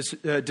difficult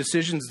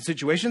decisions and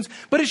situations,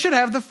 but it should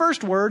have the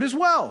first word as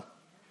well.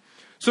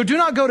 So do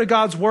not go to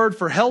God's word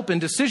for help in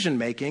decision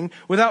making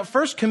without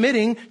first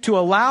committing to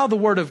allow the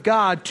word of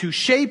God to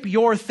shape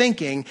your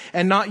thinking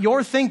and not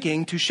your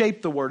thinking to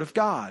shape the word of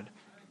God.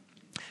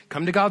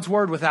 Come to God's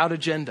word without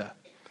agenda.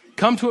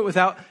 Come to it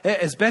without,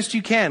 as best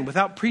you can,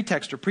 without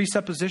pretext or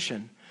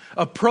presupposition.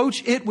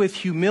 Approach it with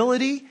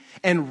humility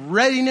and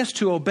readiness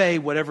to obey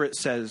whatever it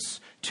says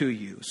to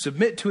you.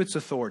 Submit to its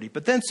authority.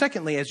 But then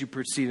secondly, as you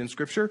proceed in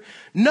Scripture,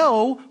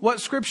 know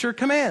what Scripture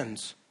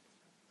commands.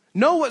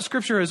 Know what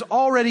Scripture has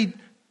already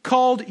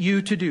called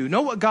you to do.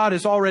 Know what God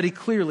has already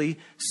clearly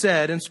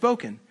said and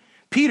spoken.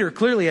 Peter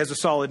clearly has a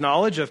solid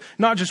knowledge of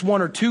not just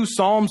one or two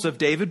Psalms of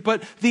David,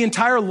 but the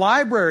entire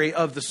library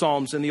of the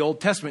Psalms in the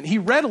Old Testament. He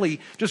readily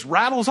just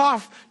rattles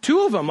off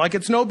two of them like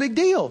it's no big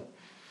deal.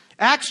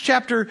 Acts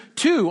chapter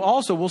 2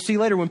 also, we'll see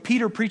later when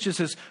Peter preaches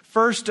his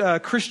first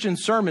Christian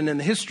sermon in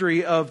the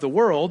history of the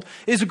world,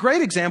 is a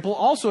great example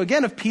also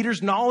again of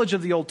Peter's knowledge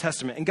of the Old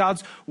Testament and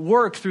God's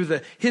work through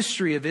the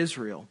history of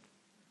Israel.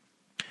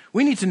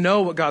 We need to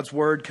know what God's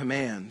word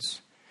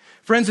commands.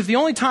 Friends, if the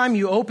only time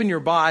you open your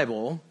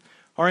Bible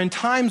are in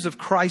times of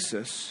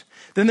crisis,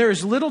 then there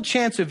is little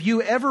chance of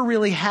you ever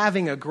really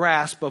having a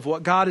grasp of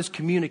what God has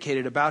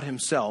communicated about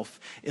himself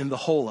in the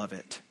whole of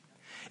it.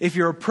 If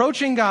you're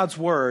approaching God's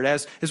word,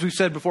 as we've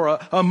said before,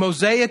 a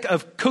mosaic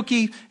of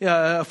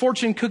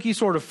fortune cookie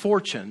sort of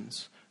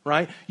fortunes,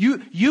 right?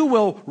 You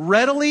will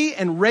readily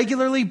and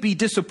regularly be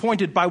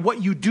disappointed by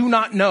what you do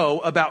not know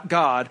about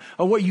God,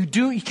 or what you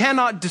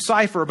cannot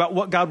decipher about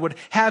what God would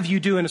have you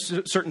do in a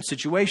certain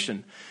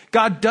situation.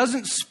 God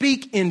doesn't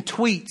speak in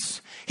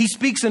tweets. He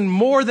speaks in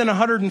more than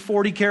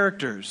 140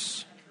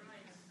 characters.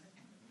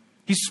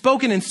 He's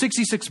spoken in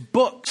 66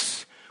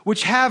 books,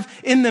 which have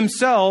in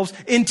themselves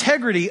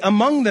integrity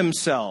among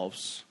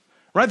themselves.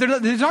 Right?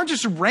 These aren't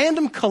just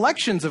random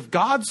collections of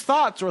God's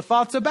thoughts or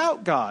thoughts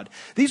about God.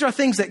 These are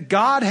things that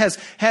God has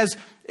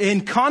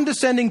in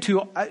condescending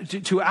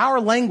to our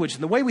language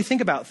and the way we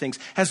think about things,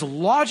 has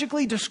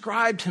logically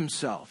described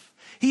himself.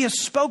 He has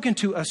spoken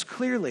to us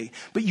clearly,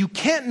 but you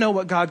can't know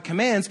what God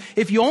commands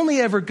if you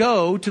only ever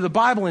go to the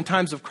Bible in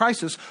times of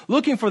crisis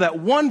looking for that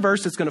one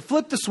verse that's going to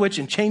flip the switch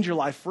and change your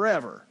life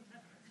forever.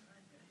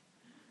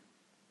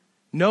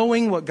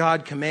 Knowing what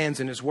God commands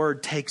in His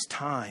Word takes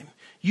time.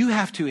 You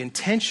have to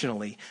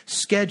intentionally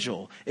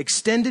schedule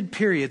extended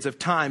periods of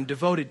time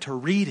devoted to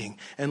reading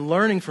and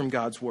learning from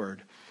God's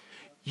Word.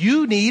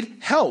 You need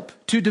help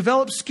to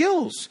develop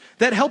skills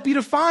that help you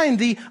to find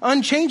the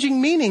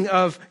unchanging meaning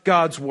of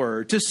God's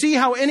Word, to see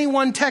how any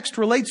one text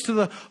relates to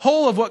the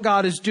whole of what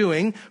God is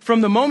doing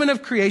from the moment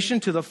of creation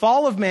to the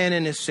fall of man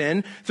in his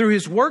sin, through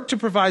His work to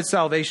provide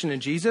salvation in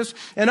Jesus,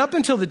 and up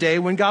until the day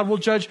when God will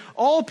judge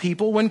all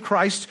people when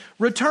Christ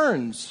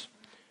returns.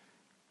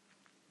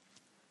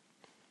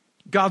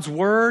 God's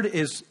Word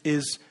is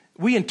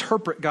we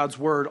interpret God's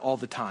Word all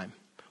the time.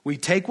 We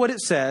take what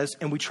it says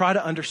and we try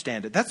to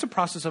understand it. That's the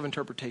process of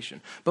interpretation.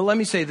 But let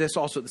me say this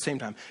also at the same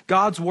time.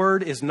 God's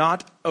Word is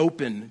not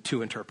open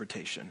to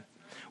interpretation.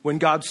 When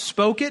God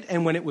spoke it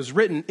and when it was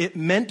written, it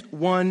meant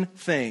one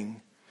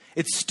thing.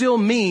 It still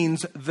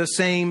means the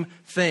same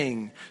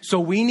thing. So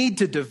we need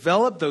to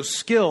develop those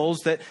skills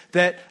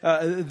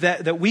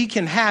that we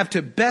can have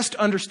to best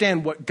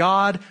understand what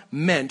God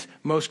meant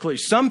most clearly.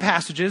 Some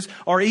passages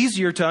are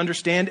easier to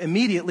understand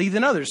immediately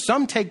than others.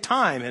 Some take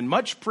time and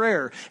much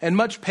prayer and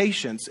much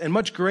patience and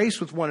much grace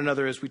with one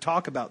another as we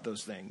talk about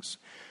those things.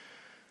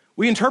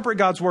 We interpret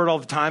God's Word all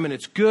the time, and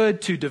it's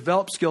good to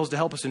develop skills to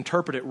help us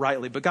interpret it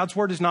rightly. But God's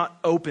Word is not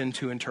open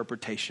to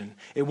interpretation.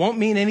 It won't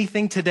mean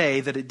anything today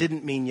that it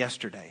didn't mean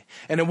yesterday.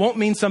 And it won't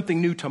mean something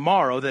new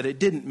tomorrow that it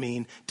didn't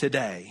mean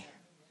today.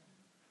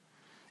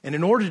 And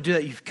in order to do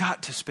that, you've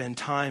got to spend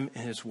time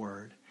in His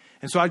Word.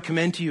 And so I'd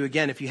commend to you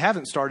again, if you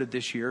haven't started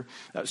this year,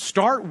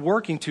 start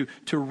working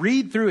to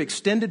read through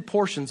extended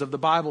portions of the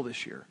Bible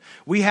this year.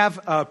 We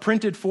have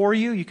printed for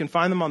you. You can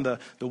find them on the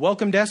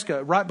welcome desk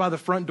right by the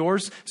front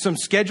doors. Some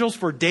schedules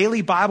for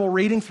daily Bible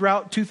reading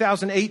throughout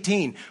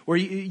 2018, where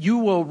you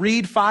will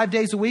read 5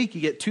 days a week.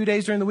 You get 2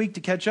 days during the week to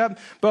catch up.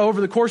 But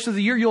over the course of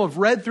the year, you'll have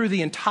read through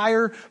the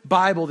entire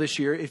Bible this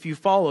year if you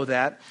follow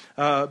that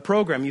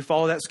program, you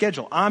follow that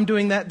schedule. I'm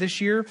doing that this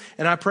year,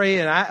 and I pray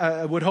and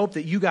I would hope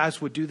that you guys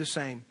would do the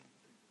same.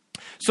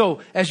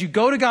 So as you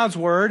go to God's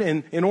Word,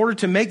 and in order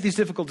to make these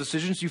difficult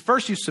decisions, you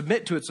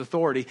submit to its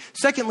authority.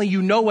 Secondly,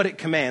 you know what it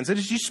commands. That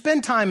is, you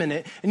spend time in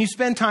it, and you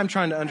spend time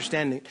trying to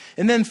understand it.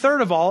 And then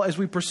third of all, as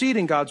we proceed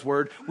in God's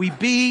Word, we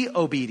be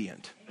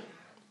obedient.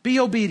 Be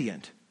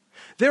obedient.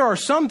 There are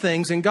some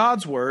things in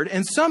God's Word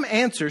and some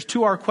answers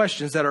to our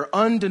questions that are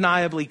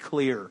undeniably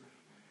clear.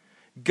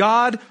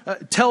 God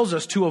tells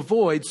us to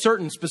avoid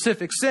certain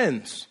specific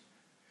sins.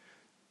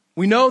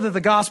 We know that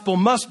the gospel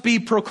must be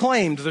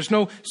proclaimed. There's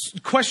no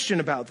question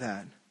about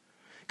that.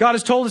 God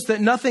has told us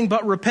that nothing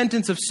but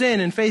repentance of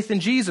sin and faith in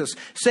Jesus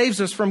saves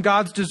us from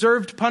God's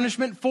deserved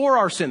punishment for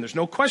our sin. There's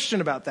no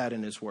question about that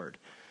in His Word.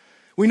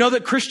 We know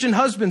that Christian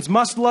husbands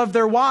must love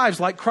their wives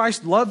like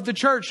Christ loved the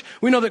church.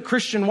 We know that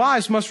Christian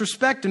wives must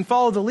respect and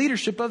follow the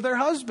leadership of their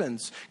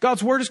husbands.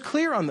 God's Word is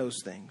clear on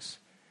those things.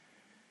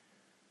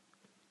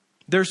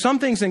 There are some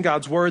things in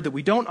God's Word that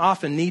we don't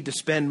often need to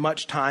spend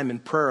much time in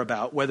prayer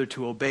about whether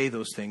to obey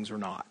those things or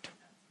not.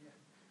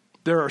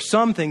 There are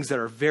some things that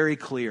are very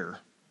clear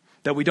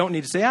that we don't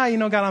need to say, God, I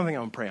don't think I'm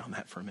going to pray on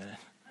that for a minute.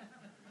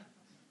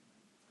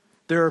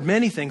 There are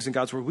many things in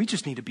God's Word we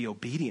just need to be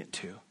obedient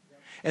to.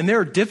 And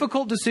there are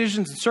difficult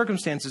decisions and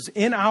circumstances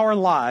in our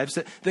lives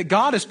that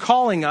God is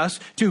calling us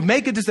to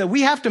make that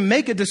we have to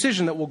make a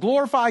decision that will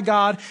glorify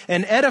God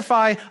and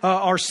edify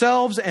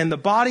ourselves and the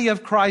body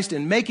of Christ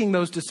in making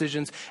those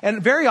decisions.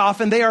 And very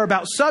often they are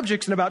about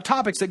subjects and about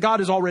topics that God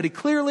has already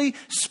clearly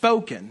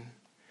spoken.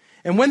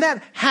 And when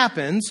that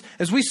happens,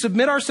 as we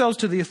submit ourselves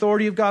to the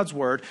authority of God's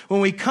Word, when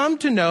we come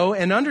to know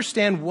and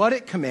understand what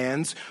it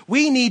commands,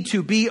 we need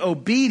to be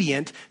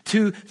obedient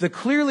to the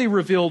clearly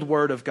revealed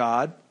Word of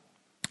God,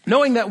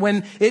 knowing that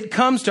when it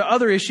comes to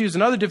other issues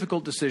and other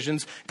difficult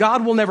decisions,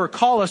 God will never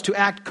call us to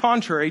act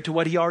contrary to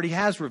what He already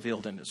has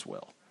revealed in His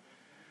will.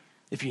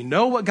 If you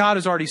know what God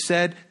has already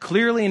said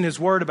clearly in His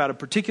Word about a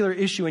particular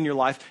issue in your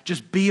life,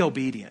 just be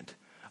obedient.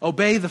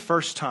 Obey the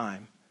first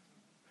time.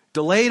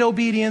 Delayed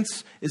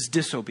obedience is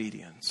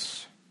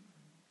disobedience.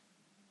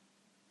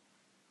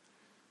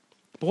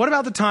 But what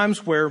about the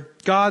times where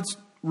God's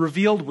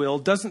revealed will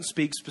doesn't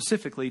speak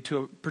specifically to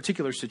a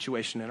particular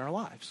situation in our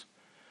lives?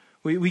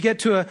 We get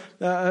to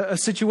a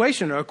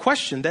situation or a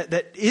question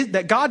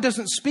that God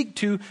doesn't speak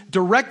to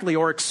directly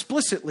or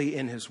explicitly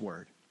in His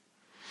Word.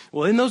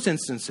 Well, in those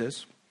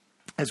instances,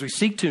 as we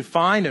seek to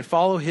find and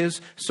follow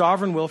His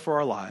sovereign will for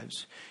our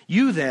lives,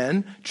 you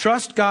then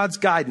trust God's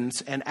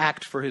guidance and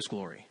act for His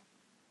glory.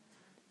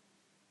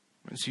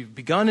 So you've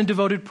begun in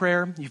devoted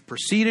prayer, you've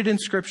proceeded in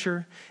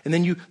Scripture, and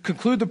then you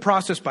conclude the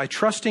process by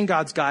trusting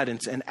God's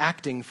guidance and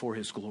acting for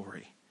His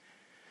glory.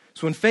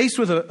 So when faced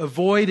with a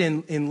void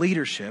in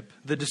leadership,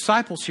 the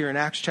disciples here in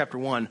Acts chapter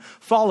 1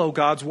 follow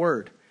God's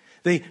word.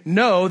 They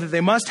know that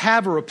they must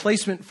have a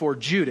replacement for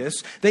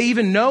Judas. They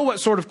even know what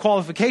sort of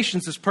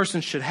qualifications this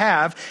person should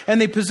have, and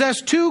they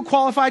possess 2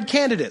 qualified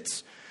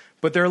candidates,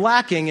 but they're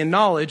lacking in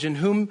knowledge in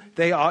whom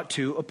they ought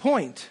to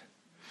appoint.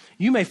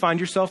 You may find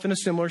yourself in a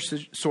similar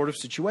sort of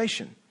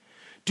situation.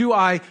 Do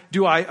I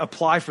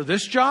apply for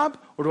this job,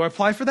 or do I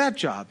apply for that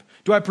job?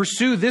 Do I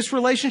pursue this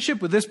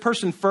relationship with this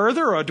person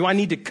further, or do I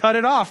need to cut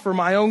it off for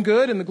my own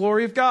good and the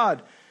glory of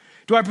God?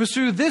 Do I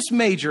pursue this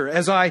major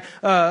as I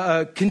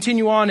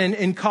continue on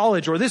in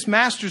college, or this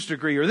master's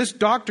degree, or this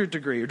doctorate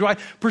degree? Or do I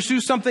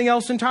pursue something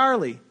else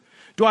entirely?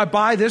 Do I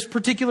buy this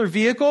particular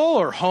vehicle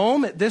or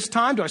home at this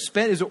time?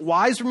 Is it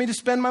wise for me to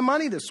spend my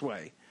money this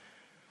way?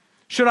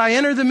 Should I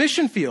enter the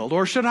mission field,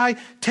 or should I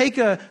take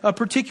a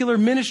particular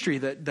ministry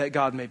that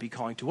God may be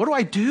calling to? What do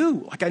I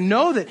do? I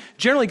know that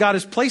generally God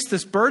has placed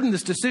this burden,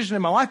 this decision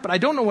in my life, but I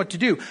don't know what to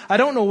do. I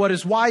don't know what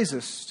is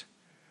wisest.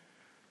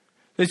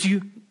 As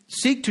you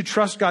seek to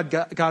trust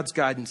God's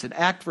guidance and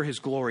act for His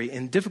glory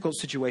in difficult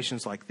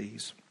situations like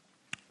these,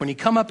 when you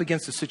come up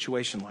against a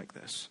situation like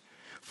this,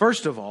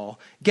 first of all,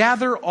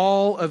 gather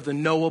all of the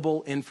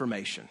knowable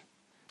information.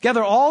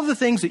 Gather all the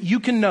things that you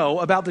can know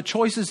about the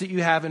choices that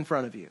you have in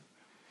front of you.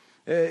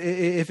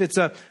 If it's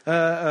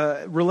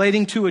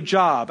relating to a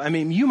job,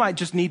 you might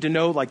just need to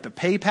know the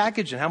pay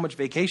package and how much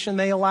vacation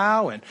they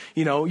allow. And,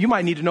 you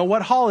might need to know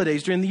what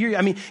holidays during the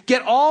year.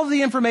 Get all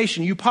the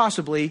information you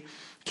possibly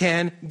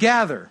can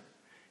gather.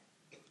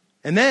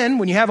 And then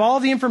when you have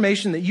all the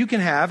information that you can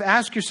have,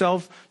 ask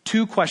yourself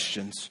 2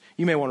 questions.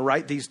 You may want to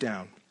write these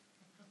down.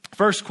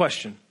 First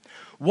question: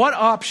 what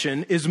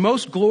option is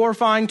most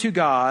glorifying to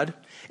God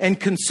and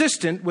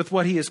consistent with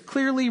what He has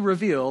clearly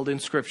revealed in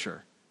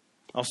Scripture?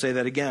 I'll say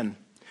that again.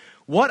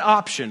 What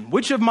option,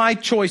 which of my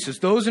choices,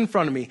 those in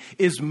front of me,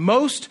 is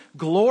most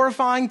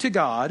glorifying to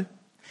God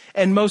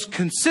and most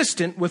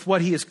consistent with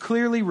what He has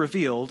clearly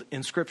revealed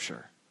in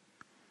Scripture?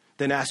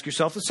 Then ask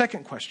yourself the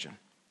second question.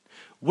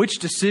 Which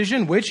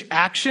decision, which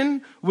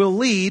action will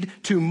lead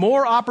to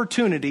more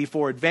opportunity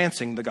for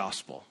advancing the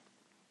gospel?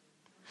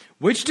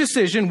 Which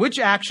decision, which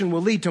action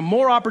will lead to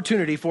more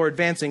opportunity for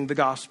advancing the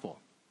gospel?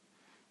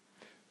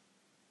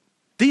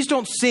 These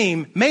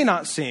may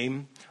not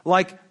seem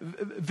like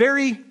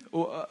very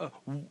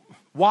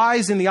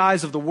wise in the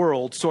eyes of the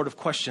world sort of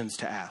questions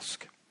to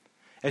ask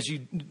as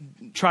you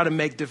try to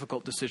make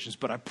difficult decisions.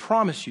 But I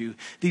promise you,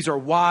 these are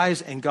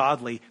wise and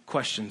godly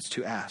questions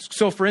to ask.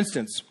 So, for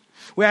instance,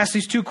 we ask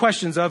these 2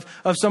 questions of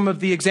some of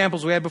the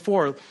examples we had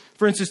before.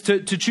 For instance,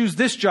 to choose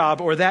this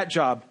job or that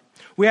job.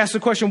 We ask the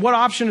question, what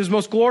option is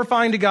most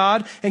glorifying to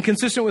God and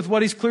consistent with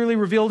what He's clearly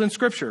revealed in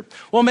Scripture?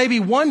 Well, maybe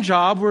one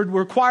job would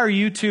require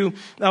you to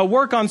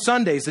work on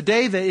Sundays, a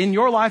day that in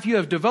your life you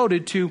have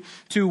devoted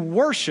to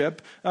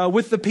worship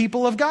with the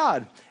people of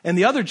God. And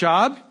the other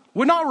job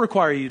would not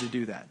require you to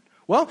do that.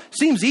 Well,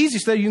 seems easy,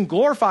 so that you can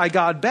glorify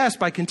God best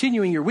by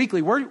continuing your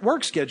weekly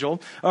work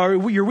schedule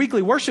or your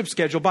weekly worship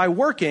schedule by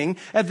working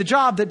at the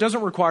job that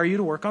doesn't require you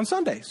to work on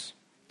Sundays.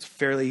 It's a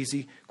fairly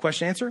easy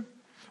question to answer.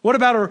 What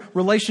about a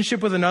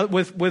relationship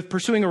with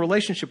pursuing a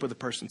relationship with a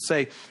person?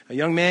 Say, a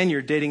young man,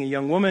 you're dating a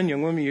young woman,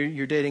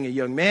 you're dating a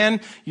young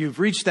man. You've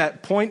reached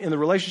that point in the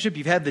relationship.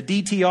 You've had the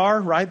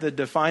DTR, right? The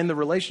define the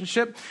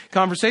relationship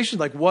conversation.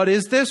 Like, what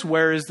is this?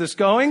 Where is this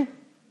going?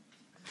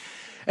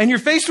 And you're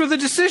faced with a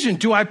decision.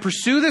 Do I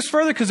pursue this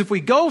further? Because if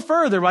we go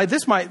further, right,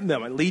 that might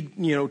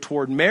lead,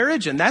 toward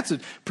marriage. And that's a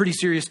pretty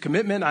serious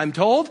commitment, I'm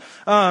told.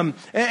 And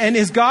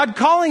is God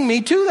calling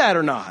me to that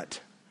or not?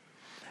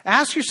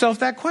 Ask yourself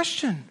that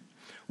question.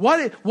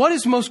 What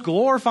is most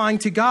glorifying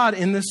to God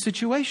in this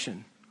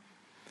situation?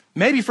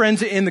 Maybe,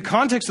 friends, in the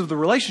context of the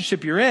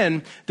relationship you're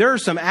in, there are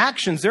some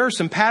actions, there are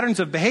some patterns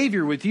of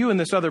behavior with you and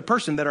this other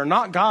person that are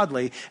not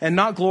godly and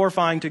not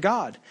glorifying to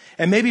God.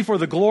 And maybe for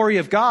the glory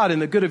of God and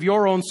the good of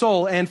your own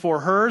soul and for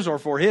hers or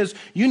for his,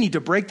 you need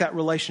to break that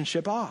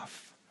relationship off.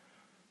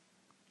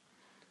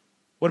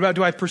 What about,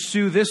 do I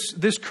pursue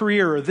this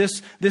career or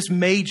this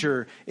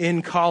major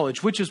in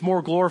college? Which is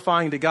more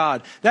glorifying to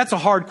God? That's a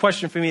hard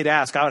question for me to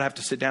ask. I would have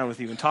to sit down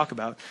with you and talk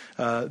about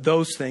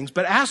those things.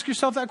 But ask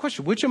yourself that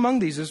question. Which among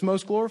these is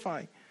most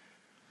glorifying?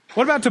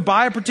 What about to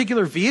buy a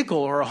particular vehicle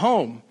or a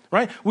home?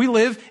 Right? We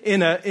live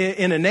in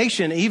a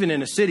nation, even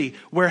in a city,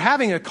 where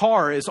having a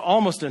car is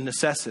almost a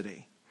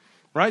necessity.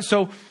 Right?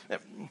 So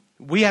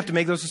we have to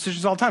make those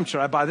decisions all the time.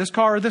 Should I buy this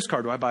car or this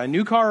car? Do I buy a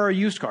new car or a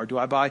used car? Do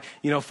I buy,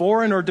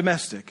 foreign or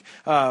domestic?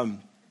 We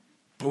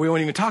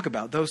won't even talk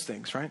about those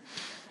things, right?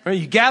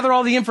 You gather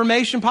all the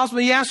information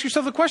possible. You ask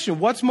yourself the question,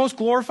 what's most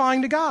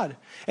glorifying to God?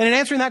 And in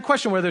answering that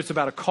question, whether it's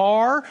about a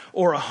car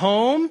or a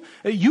home,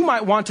 you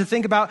might want to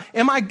think about,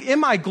 am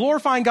I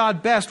glorifying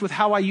God best with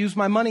how I use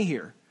my money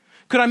here?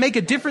 Could I make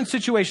a different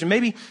situation?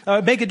 Maybe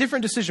make a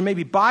different decision.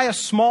 Maybe buy a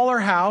smaller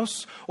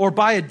house or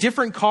buy a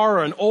different car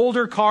or an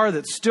older car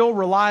that's still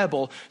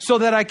reliable so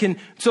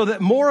that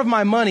more of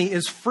my money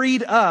is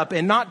freed up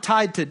and not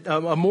tied to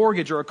a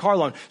mortgage or a car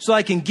loan, so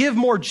I can give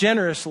more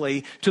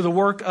generously to the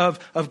work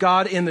of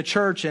God in the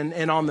church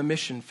and on the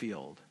mission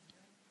field.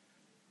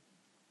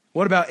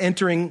 What about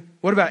entering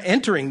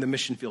the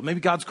mission field? Maybe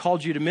God's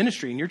called you to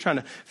ministry and you're trying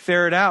to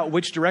ferret out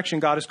which direction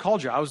God has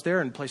called you. I was there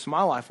in a place in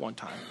my life one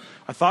time.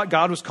 I thought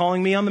God was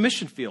calling me on the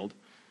mission field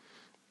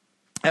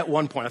at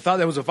one point. I thought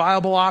that was a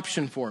viable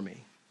option for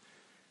me.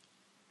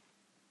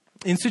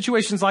 In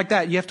situations like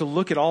that, you have to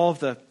look at all of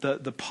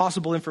the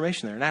possible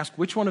information there and ask,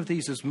 which one of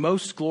these is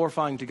most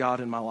glorifying to God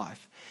in my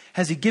life?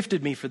 Has he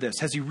gifted me for this?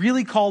 Has he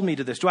really called me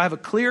to this? Do I have a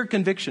clear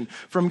conviction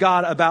from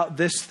God about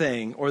this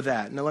thing or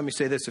that? Now, let me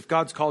say this. If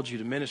God's called you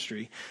to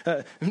ministry,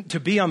 to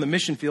be on the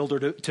mission field or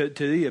to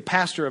be a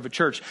pastor of a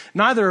church,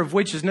 neither of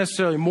which is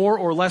necessarily more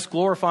or less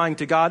glorifying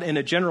to God in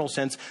a general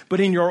sense, but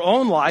in your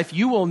own life,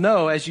 you will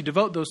know as you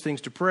devote those things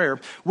to prayer,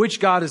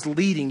 which God is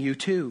leading you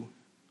to.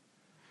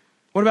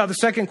 What about the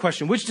second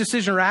question? Which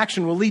decision or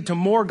action will lead to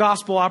more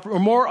gospel or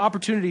more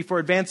opportunity for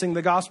advancing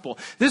the gospel?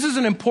 This is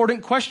an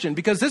important question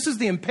because this is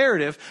the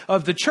imperative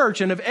of the church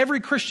and of every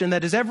Christian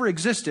that has ever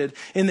existed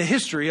in the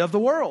history of the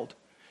world.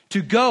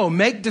 To go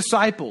make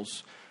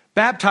disciples,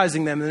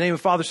 baptizing them in the name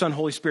of Father, Son,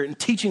 Holy Spirit, and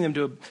teaching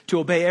them to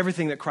obey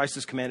everything that Christ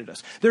has commanded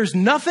us. There's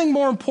nothing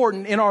more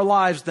important in our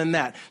lives than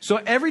that. So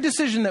every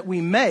decision that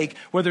we make,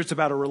 whether it's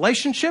about a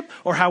relationship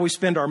or how we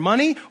spend our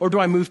money, or do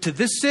I move to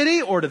this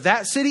city or to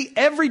that city,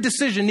 every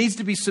decision needs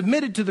to be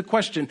submitted to the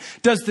question,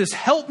 does this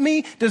help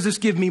me? Does this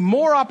give me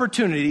more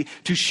opportunity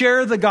to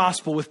share the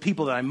gospel with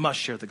people that I must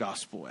share the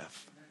gospel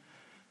with?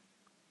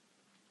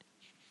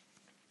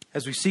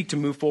 As we seek to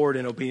move forward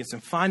in obedience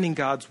and finding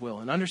God's will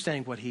and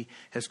understanding what he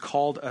has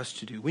called us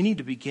to do, we need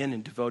to begin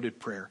in devoted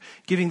prayer,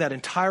 giving that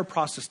entire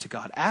process to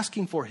God,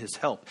 asking for his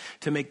help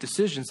to make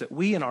decisions that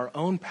we in our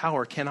own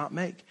power cannot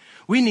make.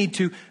 We need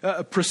to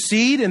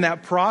proceed in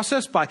that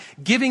process by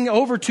giving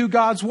over to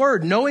God's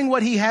word, knowing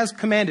what he has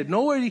commanded,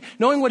 knowing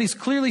what he's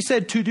clearly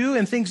said to do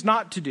and things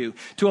not to do,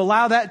 to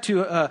allow that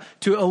to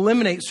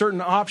eliminate certain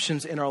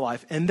options in our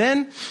life. And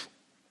then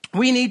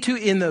we need to,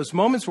 in those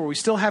moments where we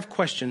still have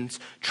questions,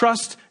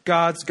 trust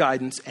God's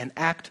guidance and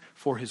act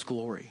for his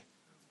glory.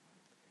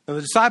 Now,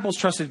 the disciples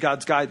trusted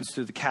God's guidance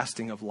through the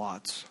casting of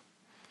lots.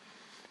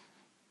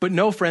 But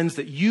know, friends,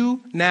 that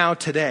you now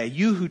today,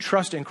 you who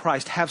trust in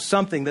Christ, have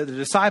something that the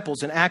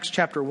disciples in Acts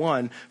chapter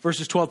 1,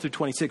 verses 12 through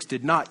 26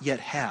 did not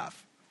yet have.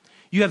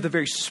 You have the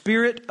very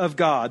Spirit of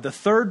God, the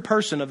third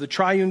person of the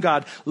triune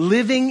God,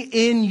 living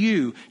in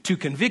you to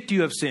convict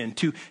you of sin,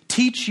 to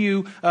teach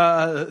you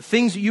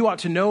things that you ought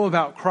to know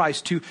about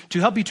Christ, to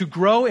help you to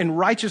grow in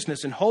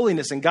righteousness and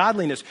holiness and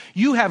godliness.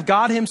 You have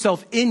God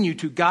himself in you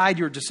to guide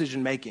your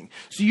decision making.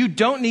 So you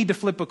don't need to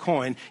flip a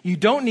coin. You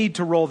don't need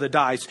to roll the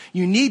dice.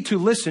 You need to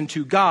listen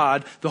to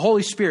God, the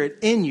Holy Spirit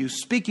in you,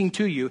 speaking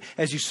to you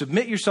as you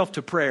submit yourself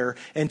to prayer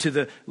and to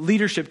the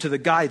leadership, to the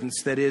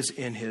guidance that is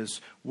in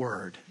his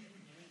word.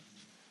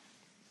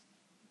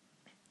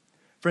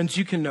 Friends,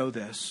 you can know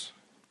this,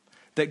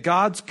 that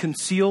God's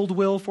concealed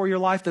will for your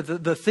life,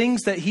 that the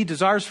things that he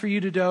desires for you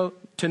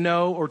to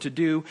know or to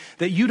do,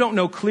 that you don't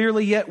know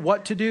clearly yet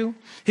what to do,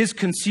 his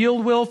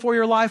concealed will for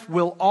your life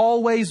will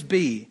always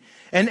be,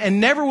 and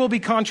never will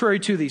be contrary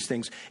to these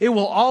things. It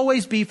will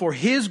always be for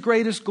his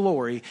greatest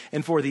glory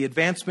and for the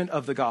advancement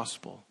of the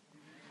gospel.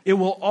 It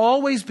will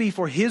always be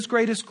for his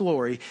greatest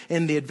glory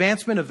in the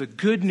advancement of the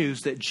good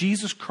news that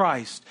Jesus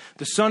Christ,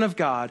 the Son of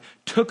God,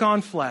 took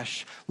on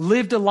flesh,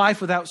 lived a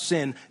life without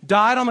sin,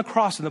 died on the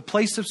cross in the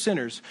place of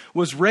sinners,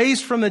 was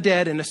raised from the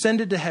dead and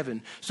ascended to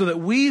heaven, so that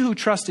we who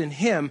trust in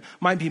him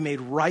might be made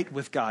right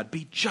with God,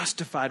 be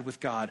justified with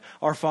God,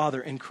 our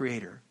Father and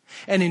Creator.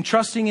 And in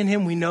trusting in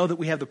him, we know that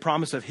we have the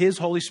promise of his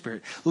Holy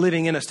Spirit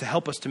living in us to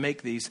help us to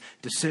make these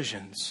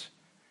decisions.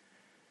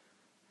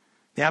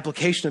 The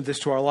application of this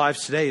to our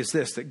lives today is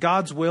this, that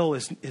God's will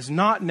is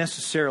not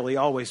necessarily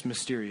always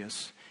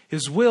mysterious.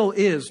 His will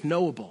is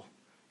knowable.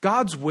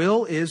 God's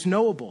will is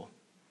knowable.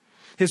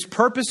 His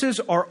purposes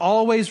are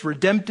always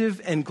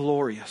redemptive and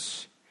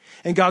glorious.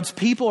 And God's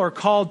people are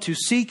called to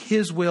seek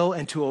his will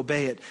and to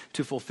obey it,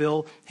 to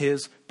fulfill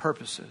his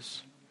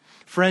purposes.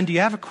 Friend, do you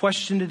have a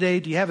question today?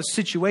 Do you have a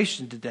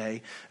situation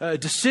today, a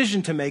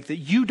decision to make that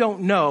you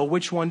don't know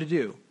which one to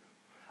do?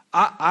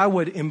 I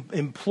would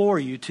implore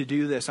you to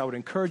do this. I would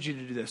encourage you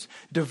to do this.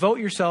 Devote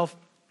yourself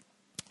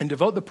and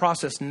devote the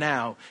process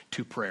now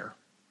to prayer.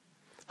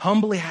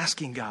 Humbly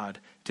asking God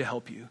to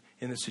help you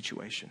in this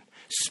situation.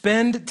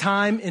 Spend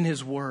time in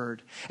his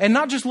word. And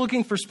not just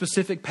looking for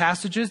specific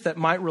passages that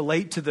might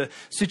relate to the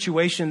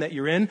situation that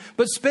you're in,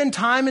 but spend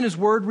time in his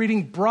word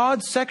reading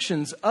broad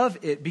sections of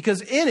it,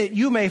 because in it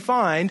you may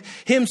find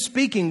him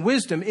speaking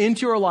wisdom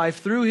into your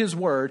life through his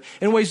word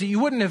in ways that you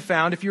wouldn't have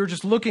found if you were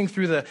just looking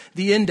through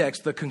the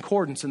index, the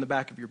concordance in the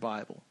back of your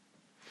Bible.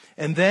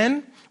 And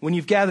then, when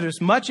you've gathered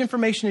as much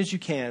information as you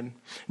can,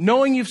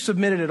 knowing you've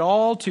submitted it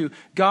all to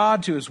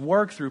God, to his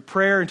work through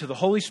prayer and to the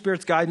Holy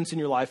Spirit's guidance in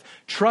your life,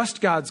 trust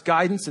God's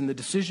guidance in the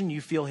decision you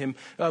feel him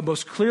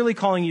most clearly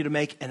calling you to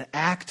make, and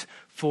act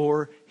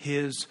for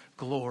his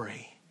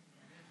glory.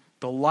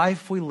 The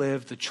life we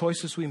live, the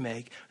choices we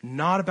make,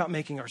 not about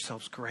making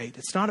ourselves great.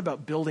 It's not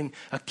about building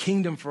a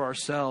kingdom for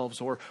ourselves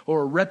or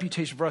a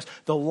reputation for us.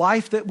 The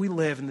life that we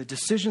live and the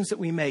decisions that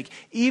we make,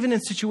 even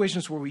in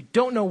situations where we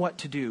don't know what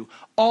to do,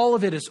 all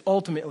of it is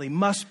ultimately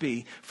must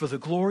be for the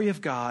glory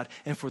of God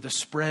and for the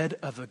spread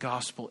of the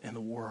gospel in the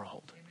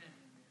world.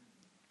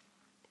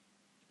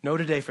 Know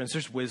today, friends,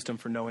 there's wisdom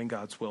for knowing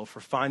God's will,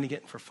 for finding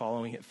it and for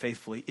following it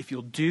faithfully. If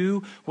you'll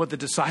do what the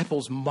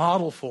disciples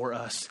model for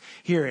us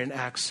here in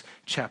Acts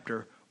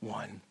chapter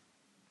 1.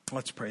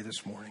 Let's pray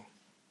this morning.